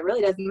anymore. So it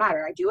really doesn't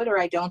matter. I do it or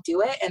I don't do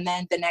it. And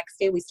then the next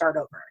day we start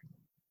over.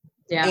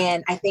 Yeah.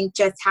 And I think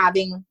just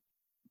having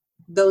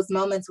those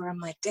moments where I'm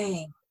like,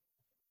 dang,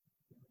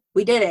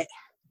 we did it.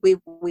 We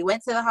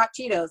went to the hot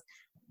Cheetos.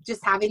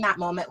 Just having that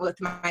moment with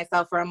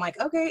myself where I'm like,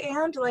 okay,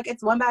 and like,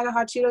 it's one bag of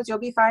hot Cheetos. You'll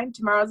be fine.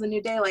 Tomorrow's a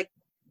new day. Like,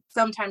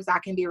 sometimes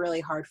that can be really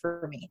hard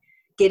for me.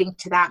 Getting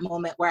to that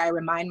moment where I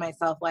remind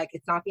myself, like,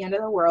 it's not the end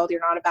of the world. You're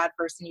not a bad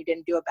person. You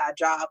didn't do a bad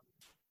job.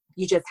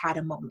 You just had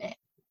a moment.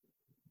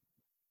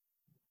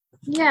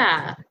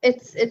 Yeah.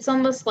 It's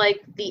almost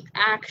like the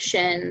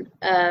action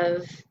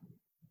of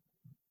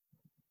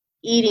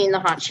eating the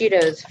hot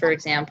Cheetos, for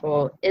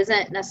example,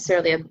 isn't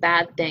necessarily a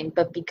bad thing,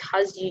 but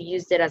because you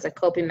used it as a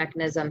coping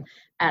mechanism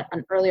at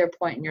an earlier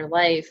point in your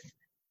life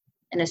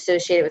and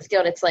associated with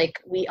guilt, it's like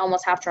we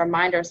almost have to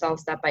remind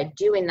ourselves that by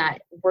doing that,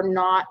 we're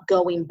not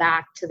going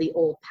back to the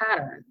old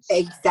patterns.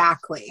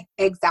 Exactly.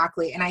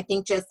 And I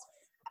think just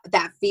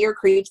that fear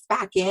creeps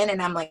back in,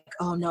 and I'm like,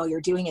 oh no,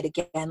 you're doing it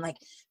again. Like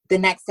the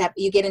next step,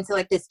 you get into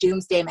like this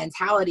doomsday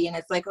mentality, and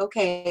it's like,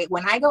 okay,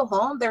 when I go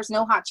home, there's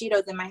no hot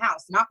Cheetos in my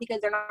house, not because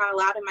they're not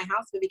allowed in my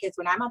house, but because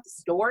when I'm at the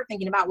store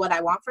thinking about what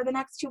I want for the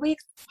next 2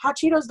 weeks, hot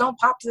Cheetos don't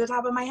pop to the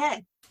top of my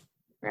head.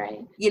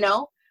 Right. You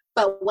know,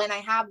 but when I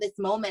have this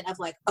moment of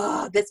like,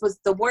 oh, this was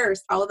the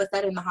worst, all of a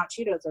sudden the hot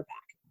Cheetos are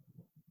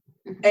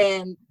back.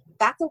 And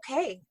that's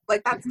okay.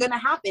 Like that's going to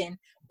happen.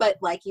 But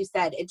like you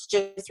said, it's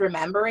just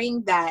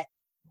remembering that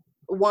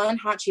one,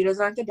 hot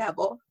Cheetos aren't the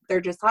devil. They're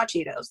just hot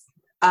Cheetos.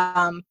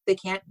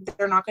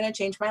 They're not going to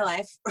change my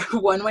life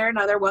one way or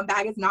another. One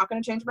bag is not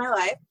going to change my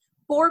life.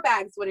 4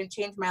 bags wouldn't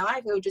change my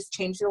life. It would just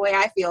change the way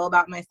I feel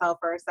about myself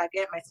for a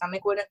second. My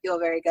stomach wouldn't feel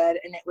very good,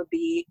 and it would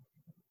be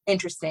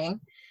interesting.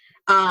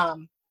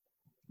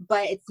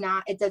 But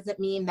it doesn't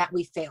mean that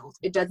we failed.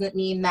 It doesn't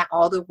mean that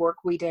all the work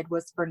we did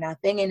was for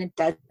nothing. And it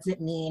doesn't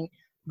mean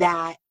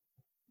that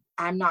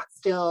I'm not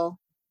still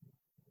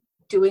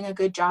doing a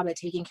good job at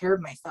taking care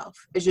of myself.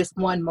 It's just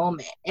one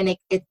moment. And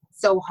it's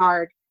so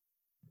hard.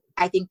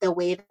 I think the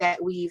way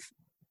that we've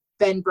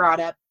been brought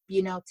up,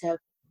 you know,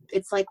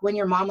 it's like when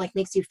your mom like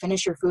makes you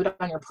finish your food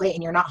on your plate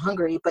and you're not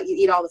hungry, but you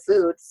eat all the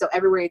food. So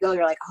everywhere you go,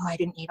 you're like, oh, I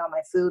didn't eat all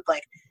my food.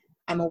 Like,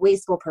 I'm a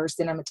wasteful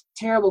person. I'm a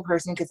terrible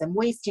person because I'm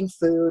wasting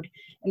food.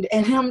 And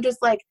I'm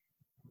just like,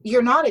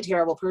 you're not a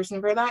terrible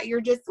person for that. You're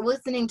just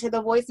listening to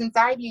the voice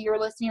inside you. You're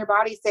listening to your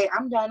body say,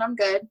 I'm done. I'm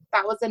good.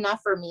 That was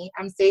enough for me.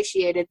 I'm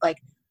satiated. Like,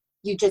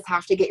 you just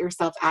have to get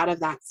yourself out of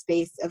that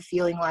space of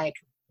feeling like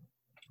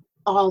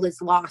all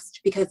is lost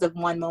because of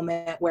one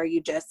moment where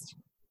you just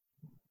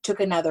took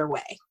another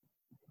way.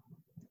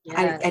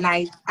 Yes.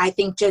 I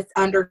think just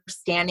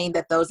understanding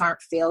that those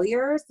aren't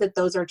failures, that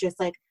those are just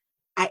like,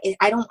 I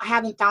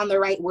haven't found the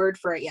right word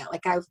for it yet.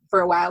 Like for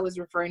a while was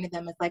referring to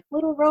them as like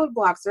little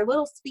roadblocks or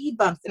little speed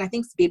bumps. And I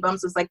think speed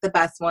bumps was like the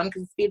best one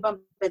because speed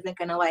bump isn't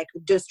going to like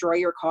destroy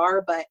your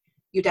car, but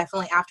you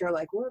definitely after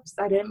like, whoops,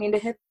 I didn't mean to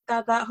hit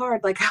that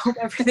hard. Like I hope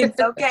everything's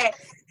okay.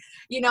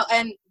 You know,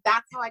 and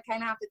that's how I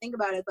kind of have to think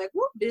about it. It's like,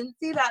 whoop, didn't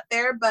see that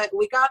there, but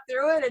we got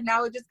through it. And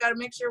now we just got to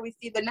make sure we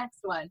see the next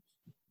one.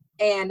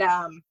 And,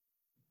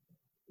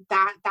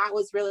 that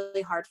was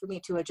really hard for me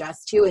to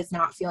adjust to, is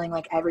not feeling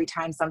like every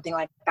time something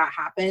like that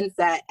happens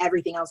that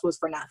everything else was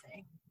for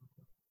nothing.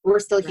 We're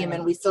still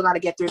human. We still got to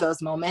get through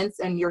those moments,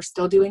 and you're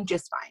still doing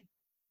just fine.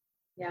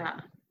 Yeah,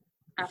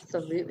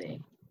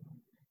 absolutely.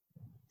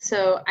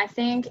 So I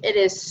think it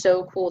is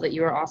so cool that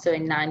you are also a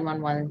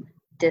 911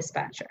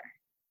 dispatcher.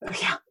 Oh,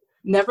 yeah.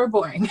 Never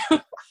boring.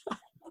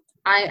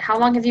 How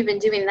long have you been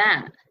doing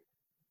that?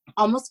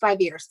 Almost 5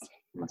 years.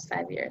 Almost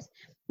 5 years.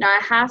 Now I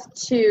have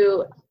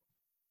to,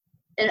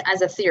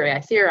 as a theory, I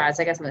theorize,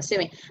 I guess I'm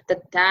assuming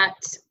that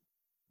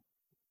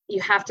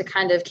you have to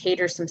kind of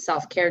cater some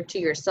self-care to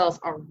yourself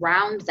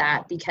around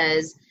that,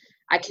 because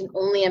I can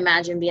only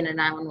imagine being a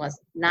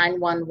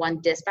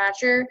 911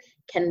 dispatcher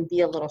can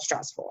be a little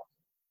stressful.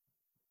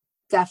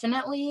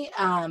 Definitely.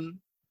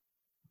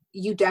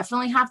 You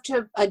definitely have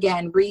to,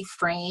 again,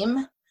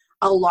 reframe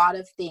a lot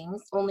of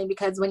things, only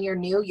because when you're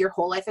new, your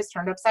whole life is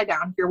turned upside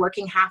down. You're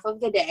working half of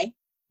the day.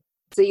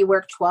 So you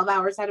work 12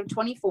 hours out of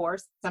 24,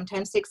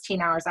 sometimes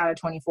 16 hours out of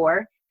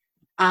 24.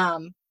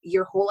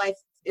 Your whole life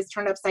is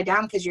turned upside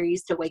down because you're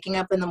used to waking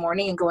up in the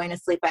morning and going to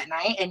sleep at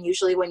night. And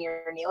usually when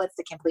you're new, it's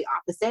the complete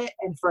opposite.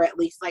 And for at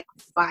least like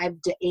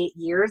 5 to 8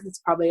 years, it's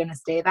probably going to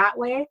stay that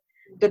way,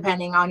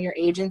 depending on your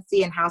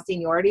agency and how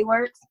seniority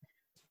works.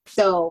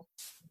 So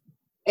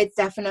it's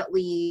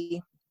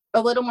definitely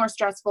a little more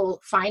stressful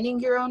finding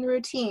your own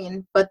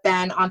routine. But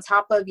then on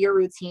top of your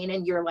routine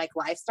and your like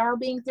lifestyle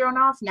being thrown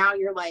off, now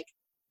you're like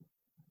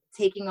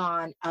taking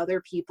on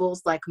other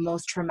people's like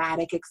most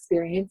traumatic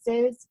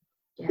experiences.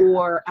 Yeah.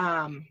 Or,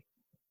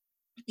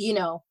 you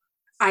know,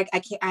 I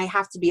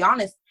have to be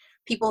honest.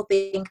 People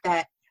think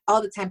that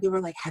all the time. People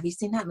are like, have you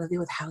seen that movie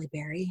with Halle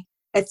Berry?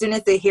 As soon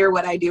as they hear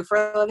what I do for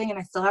a living, and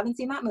I still haven't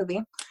seen that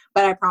movie,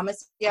 but I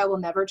promise you, I will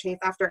never chase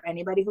after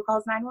anybody who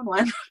calls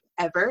 911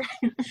 ever.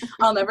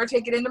 I'll never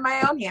take it into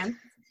my own hands.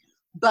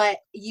 But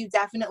you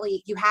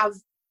have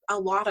a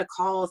lot of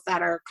calls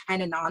that are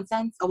kind of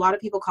nonsense. A lot of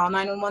people call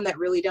 911 that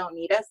really don't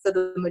need us. So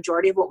the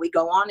majority of what we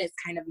go on is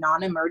kind of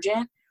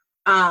non-emergent,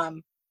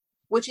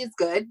 which is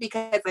good,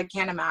 because I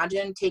can't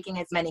imagine taking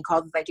as many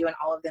calls as I do and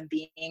all of them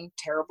being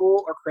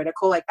terrible or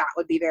critical. Like that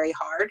would be very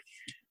hard.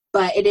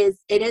 But it is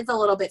a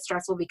little bit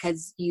stressful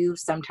because you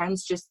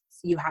sometimes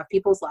you have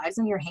people's lives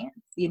in your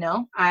hands. You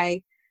know,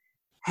 I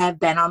have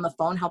been on the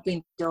phone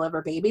helping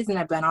deliver babies, and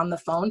I've been on the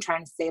phone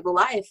trying to save a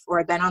life,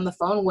 or I've been on the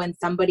phone when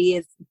somebody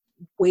is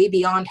way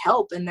beyond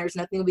help and there's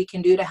nothing we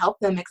can do to help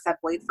them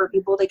except wait for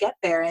people to get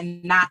there.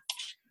 And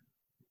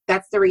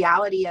that's the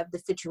reality of the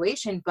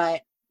situation.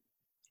 But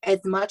as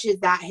much as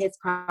that has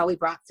probably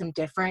brought some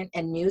different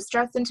and new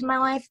stress into my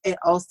life, it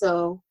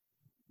also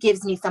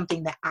gives me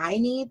something that I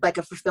need, like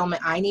a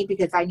fulfillment I need,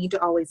 because I need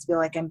to always feel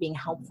like I'm being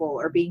helpful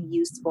or being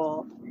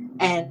useful.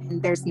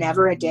 And there's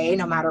never a day,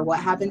 no matter what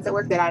happens at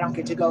work, that I don't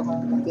get to go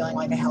home feeling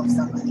like I helped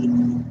somebody.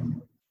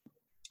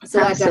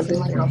 So that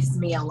definitely helps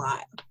me a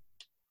lot.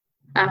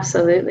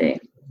 Absolutely.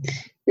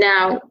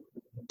 Now,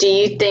 do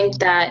you think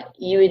that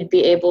you would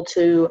be able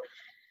to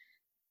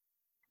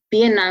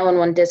be a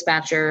 911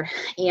 dispatcher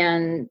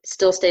and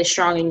still stay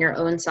strong in your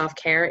own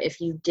self-care if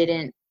you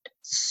didn't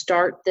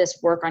start this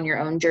work on your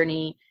own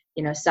journey,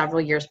 several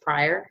years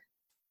prior?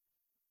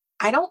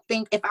 I don't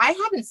think, if I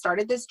hadn't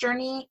started this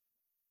journey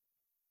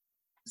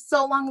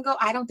so long ago,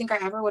 I don't think I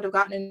ever would have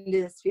gotten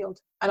into this field.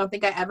 I don't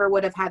think I ever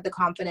would have had the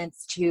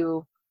confidence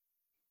to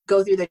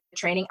go through the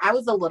training. I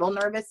was a little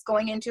nervous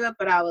going into it,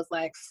 but I was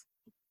like,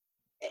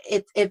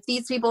 if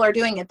these people are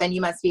doing it, then you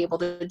must be able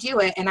to do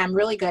it. And I'm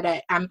really good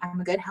at, I'm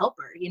a good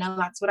helper,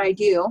 that's what I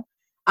do.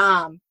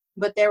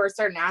 But there were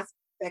certain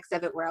aspects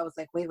of it where I was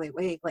like, wait,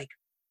 like,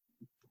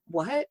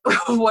 what,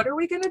 what are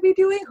we going to be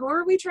doing? Who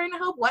are we trying to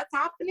help? What's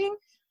happening?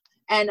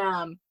 And,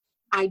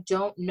 I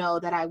don't know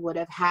that I would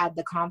have had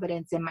the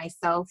confidence in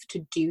myself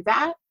to do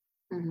that.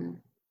 Mm-hmm.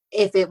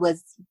 If it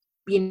was,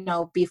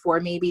 before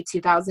maybe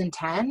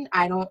 2010,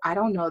 I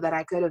don't know that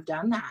I could have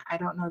done that. I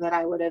don't know that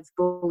I would have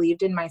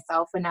believed in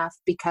myself enough,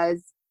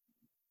 because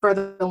for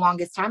the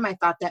longest time, I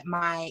thought that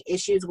my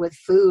issues with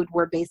food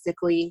were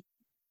basically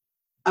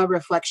a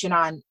reflection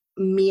on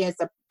me as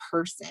a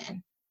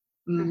person,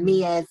 mm-hmm.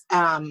 me as,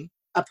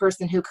 a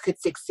person who could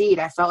succeed.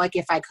 I felt like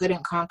if I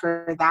couldn't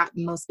conquer that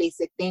most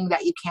basic thing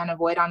that you can't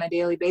avoid on a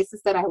daily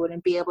basis, that I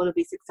wouldn't be able to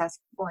be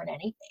successful in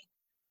anything.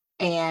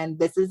 And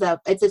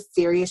it's a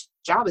serious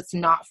job. It's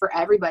not for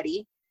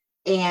everybody.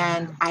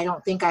 And wow. I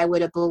don't think I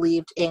would have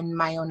believed in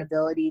my own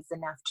abilities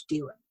enough to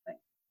do it.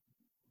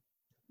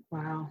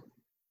 Wow.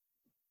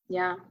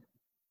 Yeah,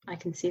 I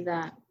can see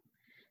that.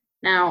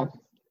 Now,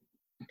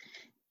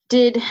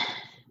 through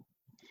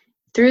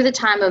the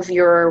time of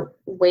your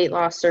weight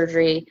loss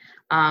surgery,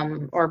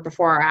 or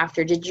before or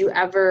after, did you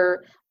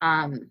ever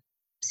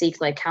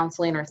seek like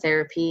counseling or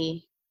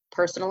therapy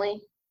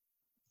personally?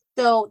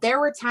 So there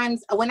were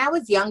times when I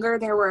was younger,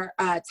 there were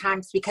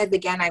times, because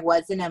again, I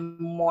was in a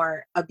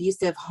more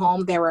abusive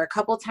home. There were a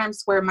couple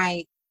times where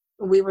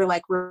we were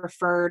like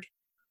referred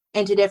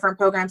into different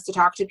programs to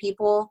talk to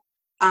people.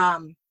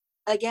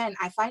 Again,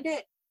 I find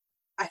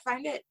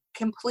it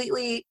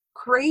completely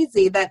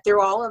crazy that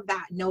through all of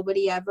that,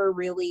 nobody ever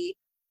really,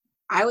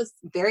 I was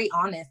very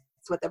honest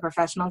with the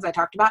professionals I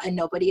talked about, and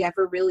nobody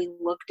ever really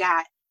looked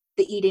at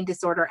the eating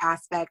disorder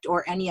aspect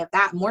or any of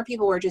that. More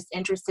people were just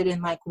interested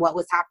in like what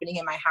was happening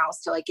in my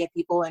house to like get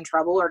people in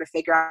trouble or to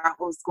figure out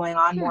what was going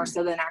on, more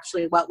so than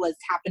actually what was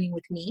happening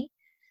with me.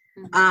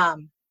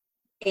 Mm-hmm.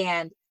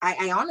 And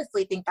I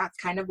honestly think that's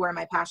kind of where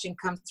my passion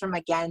comes from,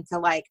 again, to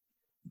like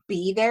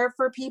be there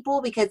for people,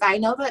 because I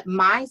know that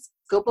my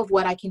scope of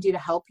what I can do to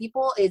help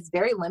people is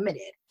very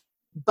limited.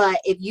 But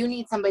if you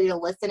need somebody to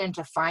listen and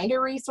to find a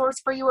resource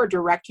for you or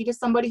direct you to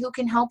somebody who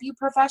can help you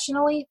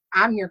professionally,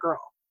 I'm your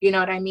girl. You know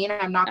what I mean?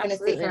 I'm not going to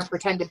sit here and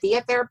pretend to be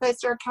a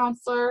therapist or a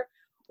counselor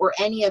or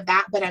any of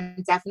that, but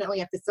I'm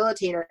definitely a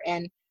facilitator.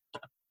 And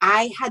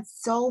I had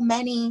so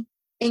many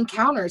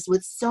encounters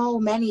with so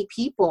many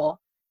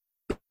people,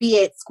 be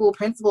it school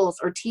principals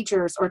or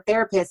teachers or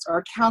therapists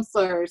or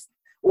counselors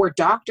or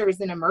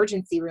doctors in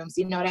emergency rooms.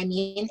 You know what I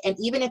mean? And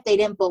even if they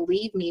didn't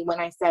believe me when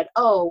I said,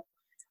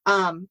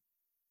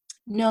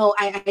 no,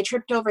 I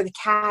tripped over the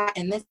cat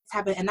and this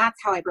happened and that's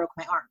how I broke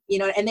my arm,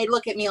 and they'd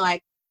look at me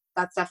like,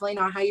 that's definitely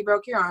not how you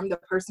broke your arm. The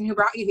person who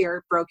brought you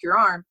here broke your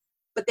arm.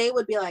 But they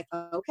would be like,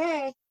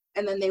 okay.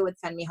 And then they would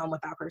send me home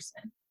with that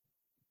person.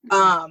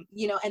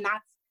 And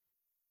that's,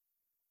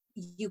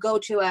 you go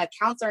to a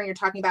counselor and you're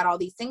talking about all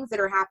these things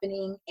that are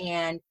happening,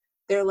 and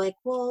they're like,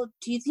 well,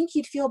 do you think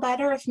you'd feel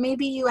better if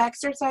maybe you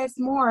exercise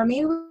more?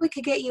 Maybe we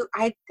could get you.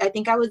 I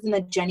think I was in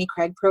the Jenny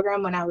Craig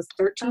program when I was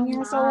 13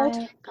 years old.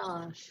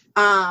 Gosh.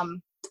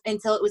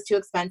 Until it was too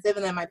expensive.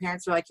 And then my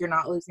parents were like, you're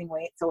not losing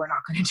weight, so we're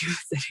not going to do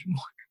this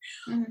anymore.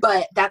 Mm-hmm.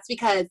 But that's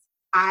because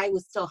I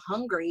was still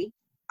hungry.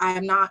 I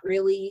am not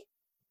really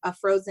a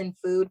frozen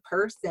food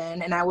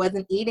person, and I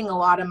wasn't eating a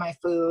lot of my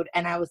food,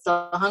 and I was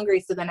still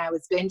hungry. So then I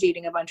was binge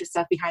eating a bunch of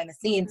stuff behind the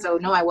scenes. Mm-hmm. So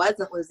no, I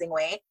wasn't losing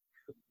weight.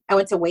 I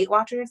went to Weight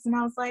Watchers when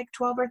I was like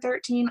 12 or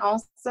 13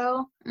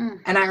 also. Mm.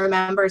 And I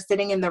remember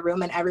sitting in the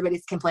room and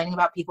everybody's complaining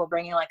about people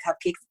bringing like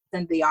cupcakes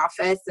into the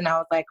office. And I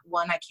was like,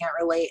 one, I can't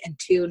relate. And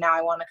two, now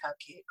I want a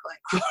cupcake. Like,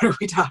 what are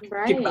we talking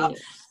about?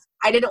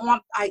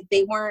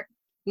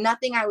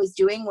 Nothing I was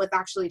doing was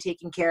actually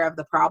taking care of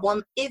the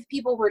problem, if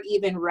people were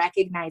even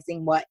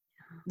recognizing what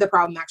the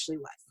problem actually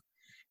was.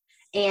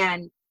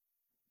 And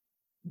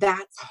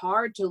that's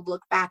hard to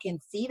look back and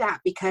see that,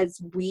 because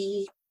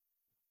we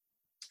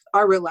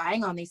are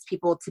relying on these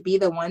people to be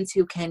the ones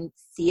who can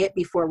see it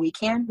before we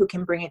can, who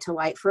can bring it to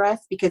light for us,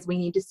 because we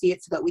need to see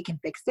it so that we can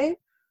fix it.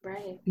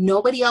 Right.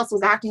 Nobody else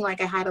was acting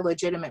like I had a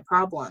legitimate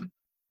problem.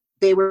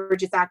 They were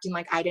just acting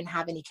like I didn't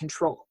have any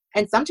control.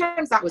 And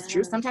sometimes that was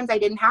true. Sometimes I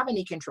didn't have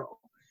any control.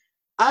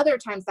 Other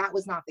times that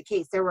was not the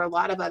case. There were a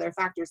lot of other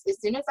factors.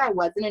 As soon as I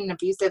wasn't in an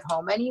abusive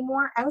home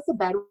anymore, I was a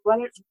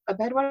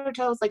bedwetter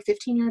until I was like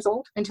 15 years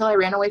old, until I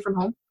ran away from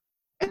home.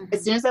 Mm-hmm.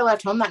 As soon as I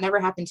left home, that never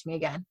happened to me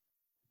again.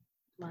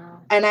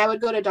 Wow. And I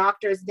would go to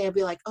doctors and they'd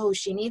be like, oh,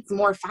 she needs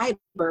more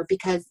fiber,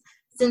 because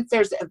since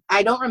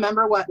I don't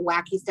remember what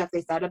wacky stuff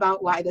they said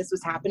about why this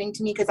was happening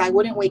to me, because I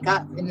wouldn't wake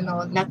up in the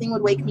middle, nothing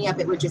would wake me up.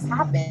 It would just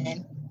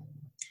happen.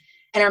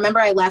 And I remember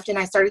I left and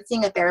I started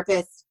seeing a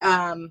therapist,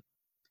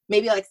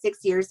 maybe like 6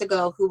 years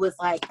ago, who was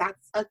like,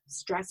 that's a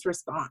stress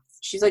response.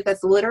 She's like,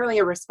 that's literally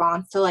a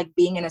response to like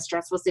being in a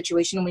stressful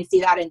situation. And we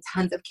see that in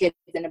tons of kids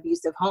in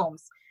abusive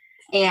homes.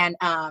 And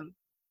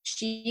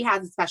she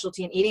has a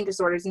specialty in eating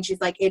disorders. And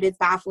she's like, it is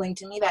baffling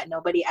to me that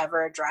nobody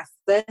ever addressed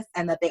this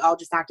and that they all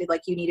just acted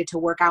like you needed to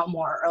work out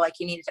more or like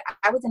you needed to.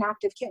 I was an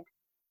active kid.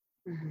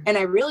 Mm-hmm. And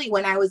I really,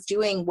 when I was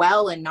doing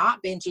well and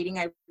not binge eating,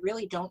 I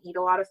really don't eat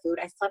a lot of food.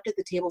 I slept at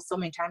the table so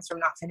many times from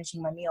not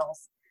finishing my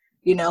meals,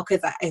 you know, because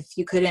if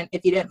you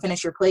didn't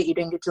finish your plate, you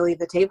didn't get to leave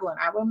the table, and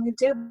I wouldn't leave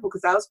the table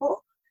because I was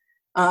full.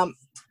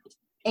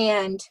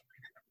 And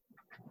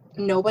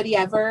nobody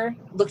ever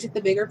looked at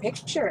the bigger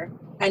picture.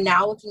 And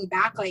now looking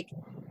back, like,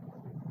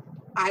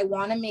 I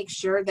want to make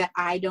sure that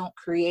I don't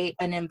create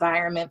an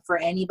environment for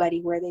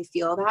anybody where they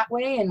feel that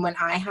way. And when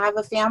I have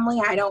a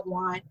family, I don't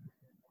want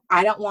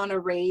to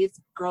raise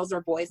girls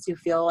or boys who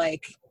feel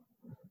like,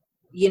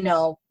 you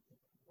know,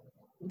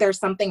 there's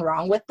something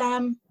wrong with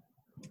them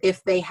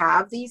if they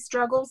have these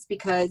struggles,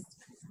 because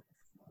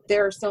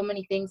there are so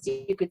many things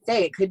you could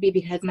say. It could be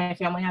because my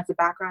family has a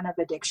background of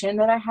addiction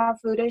that I have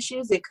food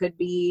issues. It could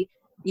be,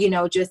 you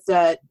know, just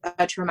a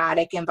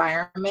traumatic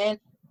environment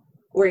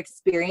or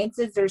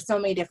experiences. There's so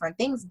many different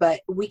things, but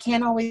we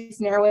can't always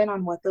narrow in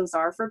on what those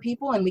are for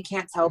people. And we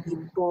can't tell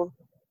people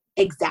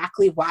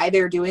exactly why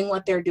they're doing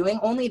what they're doing.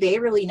 Only they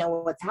really know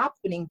what's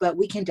happening, but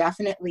we can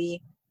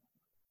definitely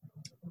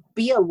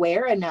be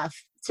aware enough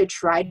to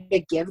try to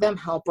give them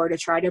help or to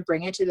try to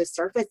bring it to the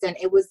surface. And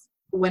it was,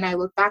 when I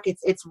look back,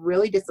 it's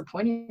really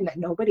disappointing that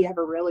nobody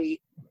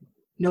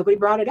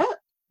brought it up.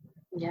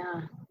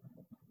 Yeah.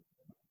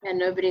 And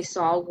nobody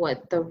saw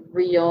what the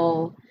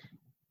real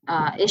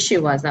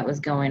issue was that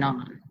was going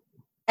on.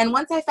 And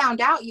once I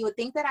found out, you would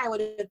think that I would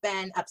have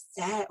been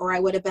upset, or I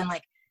would have been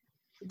like,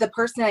 the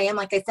person I am,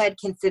 like I said,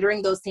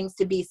 considering those things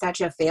to be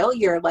such a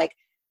failure. Like,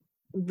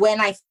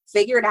 when I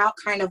figured out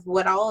kind of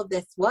what all of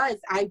this was,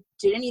 I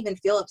didn't even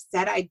feel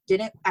upset. I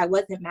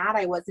wasn't mad.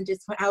 I was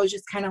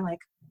just kind of like,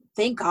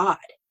 thank God.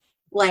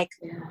 Like,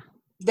 yeah.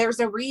 There's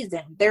a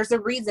reason.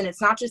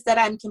 It's not just that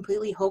I'm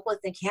completely hopeless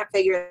and can't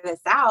figure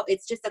this out.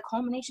 It's just a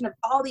culmination of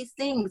all these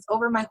things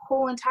over my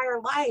whole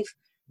entire life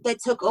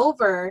that took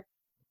over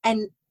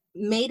and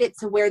made it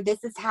to where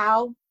this is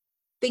how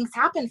things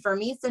happen for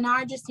me. So now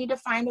I just need to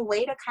find a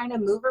way to kind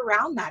of move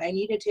around that. I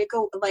need to take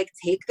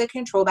the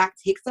control back,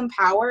 take some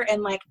power,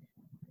 and like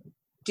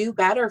do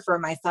better for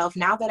myself.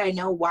 Now that I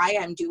know why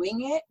I'm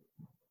doing it,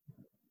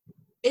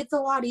 it's a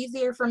lot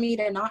easier for me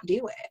to not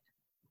do it.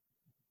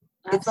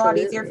 Absolutely. It's a lot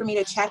easier for me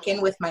to check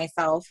in with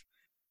myself,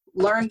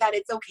 learn that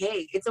it's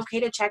okay. It's okay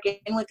to check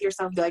in with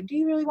yourself. Be like, do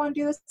you really want to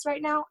do this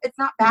right now? It's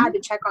not bad to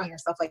check on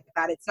yourself like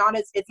that. It's not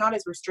as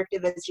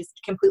restrictive as just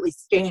completely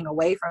staying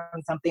away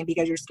from something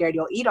because you're scared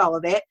you'll eat all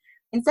of it.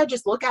 Instead,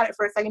 just look at it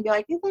for a second and be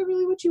like, is that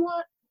really what you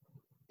want?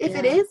 If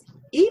it is,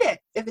 eat it.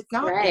 If it's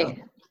not,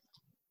 right.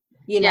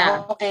 You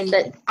know, and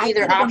that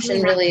either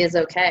option really is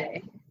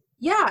okay.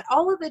 Yeah,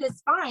 all of it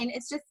is fine.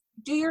 It's just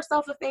do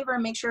yourself a favor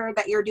and make sure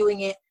that you're doing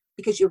it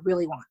because you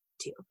really want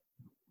to.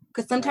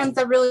 Because sometimes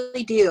I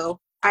really do.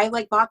 I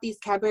bought these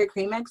Cadbury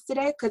cream eggs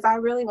today because I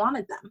really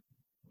wanted them.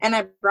 And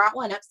I brought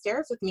one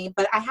upstairs with me,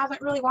 but I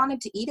haven't really wanted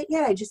to eat it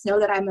yet. I just know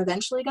that I'm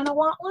eventually going to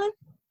want one,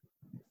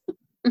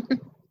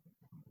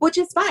 which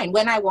is fine.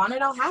 When I want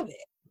it, I'll have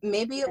it.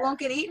 Maybe it won't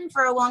get eaten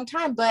for a long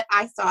time, but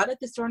I saw it at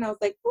the store and I was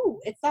like,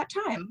 ooh, it's that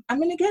time. I'm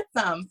going to get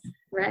some.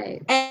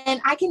 Right. And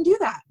I can do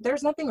that.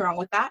 There's nothing wrong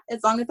with that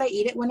as long as I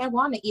eat it when I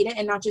want to eat it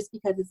and not just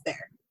because it's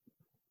there.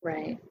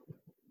 Right.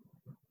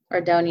 Or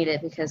don't eat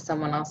it because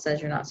someone else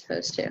says you're not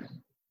supposed to.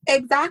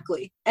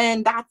 Exactly.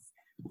 And that's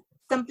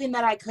something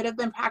that I could have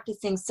been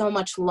practicing so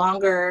much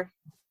longer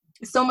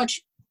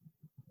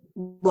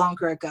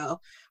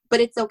ago.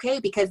 But it's okay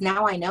because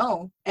now I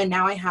know, and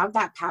now I have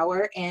that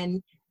power.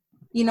 And,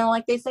 you know,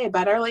 like they say,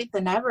 better late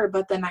than never.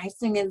 But the nice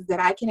thing is that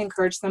I can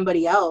encourage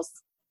somebody else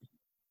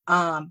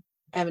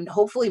and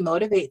hopefully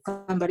motivate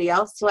somebody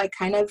else to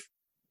kind of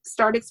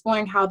start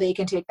exploring how they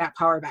can take that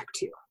power back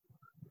too.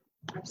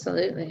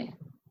 Absolutely.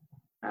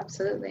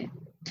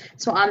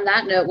 So on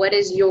that note, what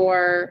is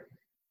your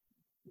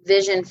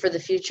vision for the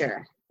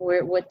future?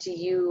 What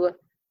journey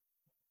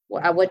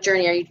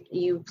are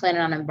you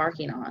planning on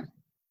embarking on?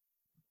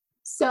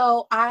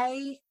 So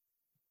I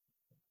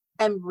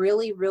am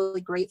really,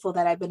 really grateful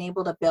that I've been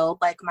able to build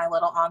my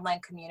little online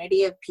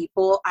community of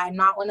people. I'm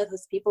not one of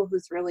those people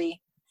who's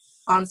really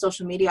on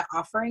social media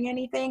offering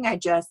anything. I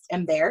just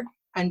am there.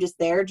 I'm just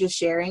there, just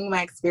sharing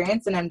my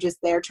experience, and I'm just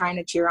there trying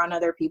to cheer on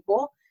other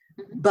people.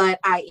 But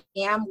I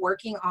am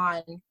working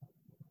on,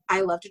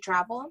 I love to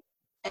travel,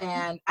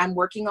 and I'm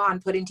working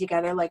on putting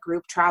together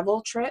group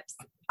travel trips.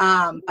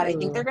 But I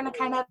think they're going to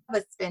kind of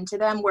have a spin to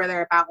them where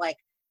they're about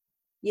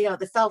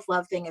the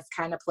self-love thing is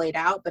kind of played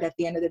out, but at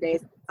the end of the day,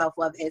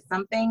 self-love is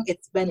something.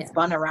 It's been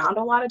spun around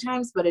a lot of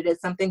times, but it is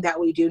something that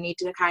we do need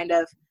to kind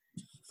of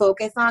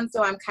focus on.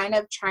 So I'm kind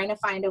of trying to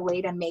find a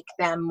way to make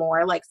them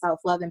more like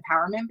self-love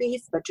empowerment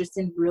based, but just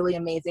in really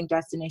amazing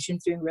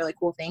destinations doing really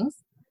cool things.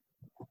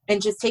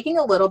 And just taking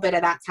a little bit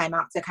of that time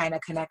out to kind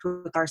of connect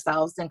with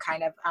ourselves and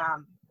kind of,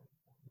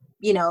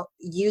 you know,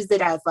 use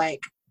it as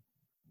like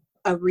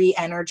a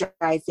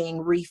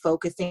re-energizing,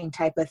 refocusing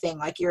type of thing.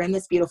 Like you're in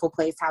this beautiful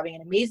place, having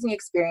an amazing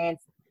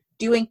experience,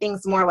 doing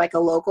things more like a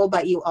local,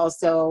 but you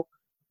also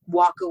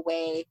walk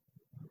away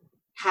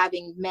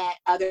having met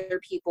other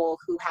people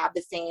who have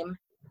the same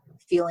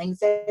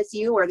feelings as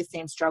you or the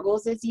same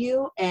struggles as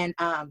you, and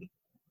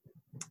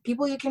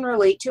people you can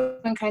relate to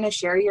and kind of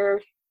share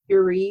your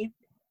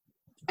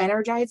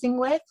re-energizing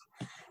with,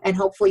 and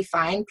hopefully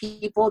find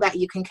people that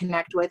you can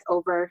connect with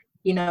over,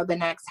 you know, the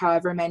next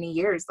however many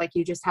years. Like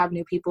you just have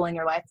new people in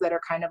your life that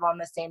are kind of on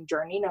the same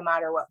journey no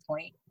matter what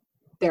point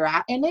they're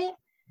at in it.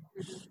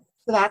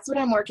 So that's what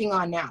I'm working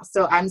on now.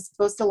 So I'm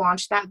supposed to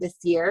launch that this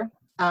year.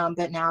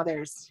 But now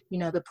there's, you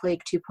know, the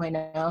Plague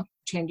 2.0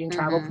 changing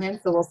travel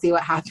plans. So we'll see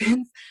what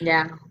happens.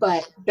 Yeah.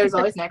 But there's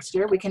always next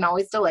year. We can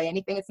always delay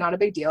anything. It's not a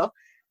big deal.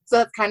 So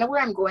that's kind of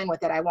where I'm going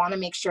with it. I want to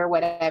make sure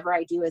whatever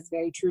I do is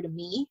very true to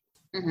me.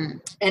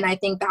 And I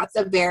think that's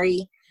a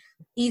very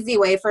easy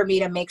way for me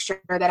to make sure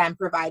that I'm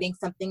providing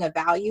something of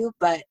value,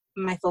 but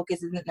my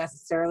focus isn't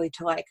necessarily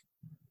to like,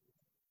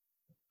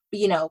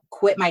 you know,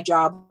 quit my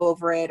job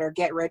over it or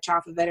get rich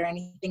off of it or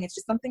anything. It's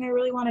just something I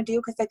really want to do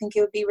because I think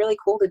it would be really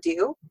cool to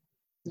do.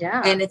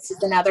 Yeah. And it's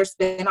just another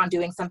spin on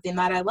doing something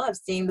that I love,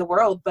 seeing the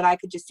world, but I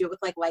could just do it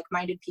with like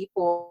like-minded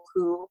people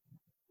who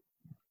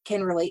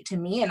can relate to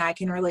me and I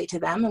can relate to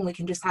them, and we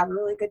can just have a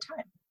really good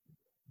time.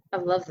 I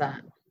love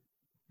that.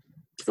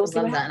 So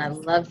I love that. And I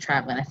love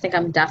traveling. I think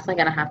I'm definitely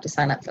going to have to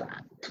sign up for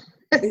that.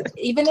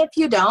 Even if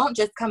you don't,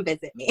 just come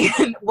visit me.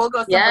 We'll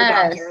go somewhere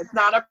down here. It's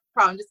not a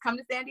problem. Just come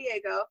to San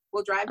Diego.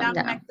 We'll drive down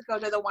to Mexico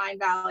to the Wine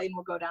Valley and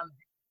we'll go down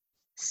there.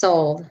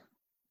 Sold.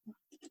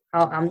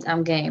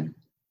 I'm game.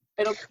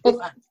 It'll be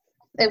fun.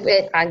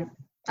 I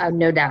have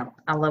no doubt.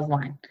 I love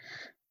wine.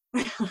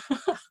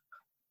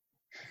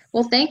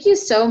 Well, thank you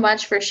so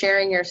much for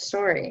sharing your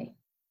story.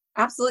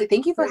 Absolutely.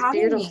 Thank you for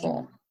having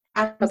beautiful. me.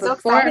 I'm so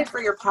excited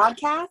for your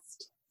podcast.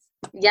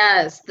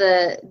 Yes,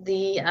 the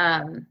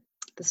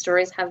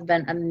stories have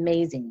been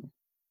amazing.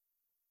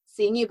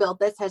 Seeing you build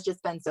this has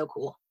just been so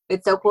cool.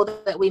 It's so cool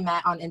that we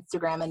met on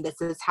Instagram and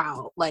this is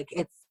how like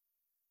it's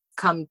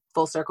come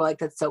full circle. Like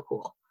that's so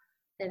cool.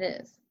 It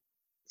is.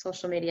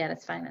 Social media at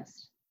its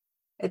finest.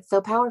 It's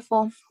so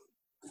powerful.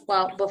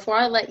 Well, before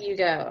I let you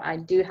go, I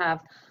do have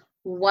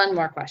one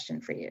more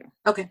question for you.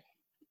 Okay.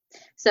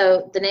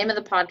 So the name of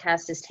the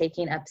podcast is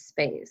Taking Up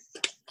Space.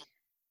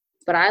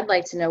 But I'd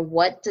like to know,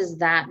 what does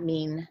that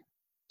mean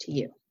to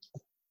you?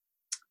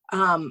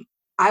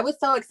 I was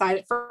so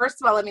excited. First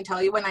of all, let me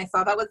tell you, when I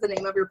saw that was the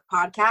name of your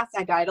podcast,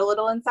 I died a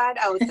little inside.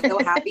 I was so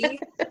happy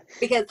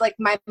because like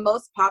my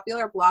most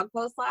popular blog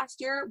post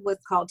last year was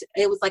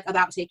like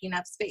about taking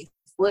up space,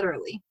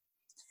 literally.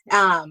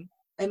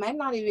 It might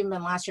not even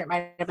been last year. It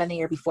might have been the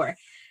year before.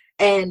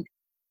 And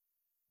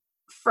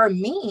for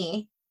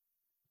me,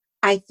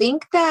 I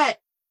think that,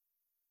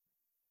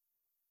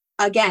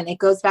 again, it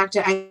goes back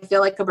to, I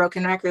feel like a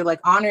broken record, like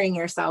honoring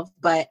yourself,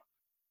 but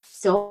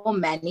so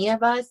many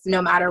of us,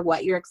 no matter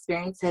what your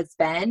experience has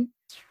been,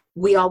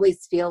 we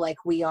always feel like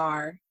we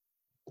are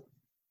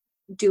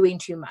doing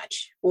too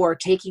much or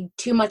taking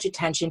too much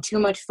attention, too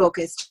much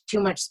focus, too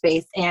much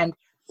space. And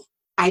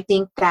I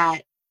think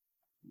that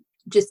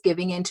just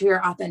giving into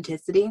your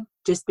authenticity,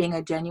 just being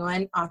a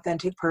genuine,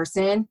 authentic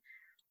person,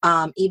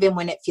 even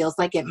when it feels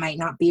like it might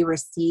not be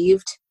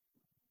received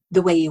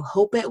the way you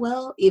hope it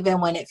will,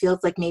 even when it feels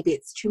like maybe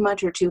it's too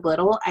much or too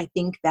little, I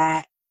think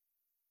that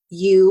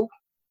you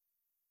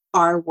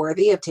are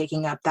worthy of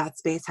taking up that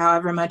space,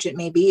 however much it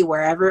may be,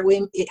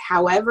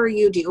 however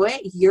you do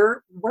it,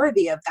 you're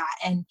worthy of that.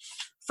 And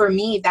for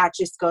me, that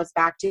just goes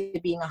back to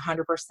being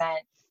 100%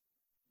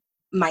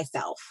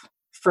 myself.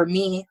 For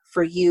me,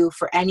 for you,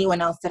 for anyone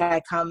else that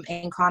I come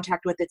in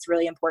contact with, it's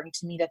really important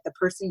to me that the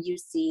person you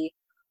see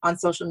on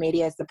social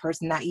media is the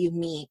person that you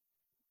meet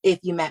if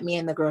you met me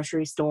in the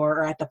grocery store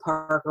or at the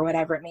park or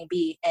whatever it may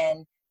be.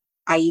 And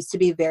I used to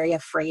be very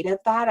afraid of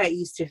that. I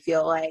used to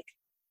feel like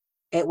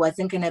it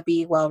wasn't going to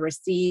be well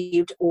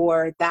received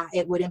or that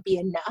it wouldn't be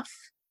enough.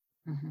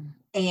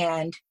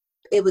 And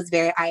it was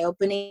very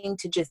eye-opening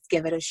to just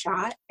give it a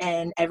shot.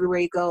 And everywhere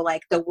you go,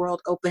 like the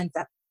world opens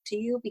up to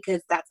you,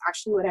 because that's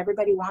actually what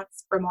everybody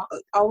wants from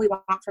all we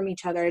want from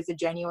each other is a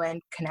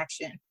genuine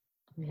connection.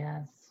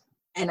 Yes.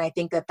 And I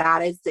think that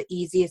that is the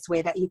easiest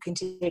way that you can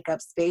take up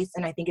space.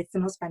 And I think it's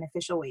the most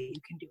beneficial way you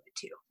can do it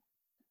too.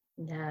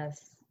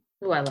 Yes.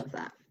 Oh, I love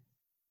that.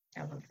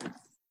 I love that.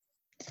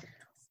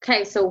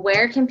 Okay. So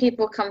where can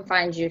people come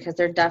find you? Because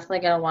they're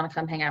definitely going to want to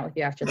come hang out with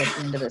you after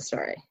listening to this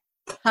story.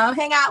 Come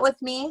hang out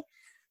with me.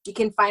 You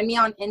can find me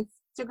on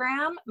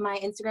Instagram. My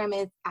Instagram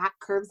is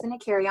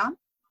 @curvesindacarryon.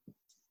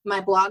 My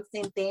blog,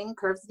 same thing,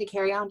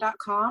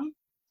 curvesindacarryon.com.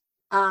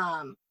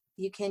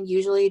 You can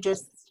usually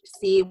just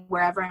see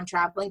wherever I'm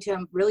traveling to.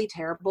 I'm really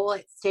terrible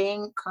at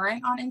staying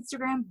current on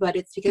Instagram, but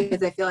it's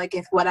because I feel like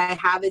if what I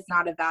have is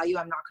not of value,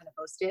 I'm not going to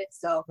post it.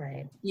 So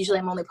usually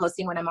I'm only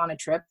posting when I'm on a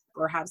trip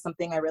or have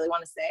something I really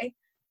want to say.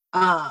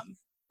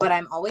 But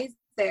I'm always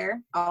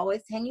there,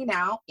 always hanging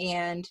out,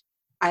 and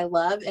I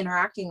love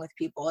interacting with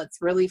people. It's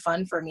really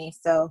fun for me.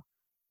 So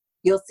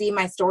you'll see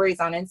my stories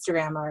on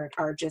Instagram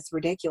are just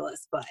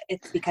ridiculous, but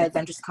it's because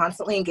I'm just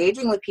constantly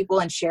engaging with people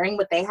and sharing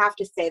what they have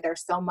to say.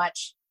 There's so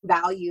much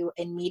value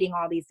in meeting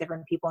all these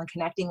different people and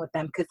connecting with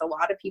them, because a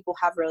lot of people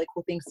have really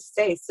cool things to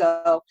say.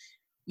 So,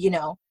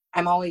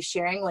 I'm always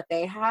sharing what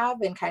they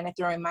have and kind of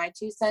throwing my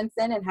 2 cents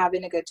in and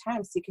having a good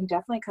time. So you can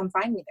definitely come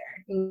find me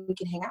there and we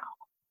can hang out.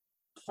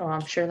 Oh,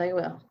 I'm sure they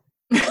will.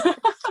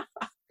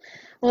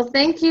 Well,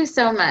 thank you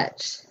so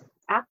much.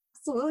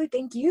 Absolutely.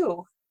 Thank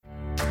you.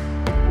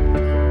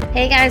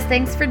 Hey guys,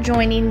 thanks for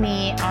joining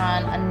me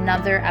on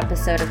another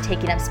episode of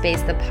Taking Up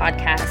Space, the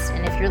podcast.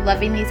 And if you're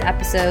loving these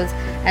episodes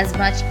as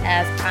much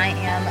as I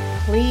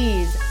am,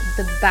 please,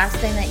 the best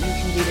thing that you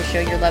can do to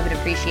show your love and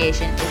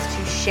appreciation is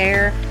to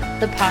share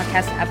the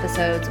podcast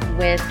episodes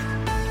with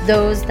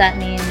those that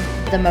mean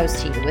the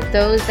most to you, with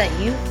those that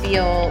you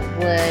feel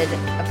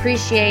would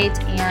appreciate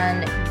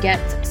and get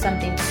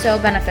something so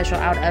beneficial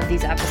out of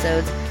these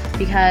episodes,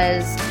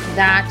 because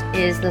that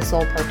is the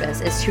sole purpose,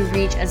 is to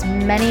reach as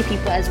many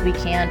people as we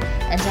can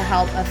and to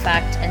help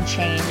affect and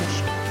change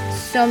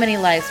so many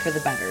lives for the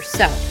better.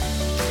 So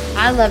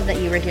I love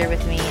that you were here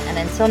with me, and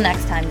until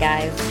next time,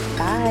 guys,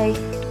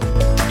 bye.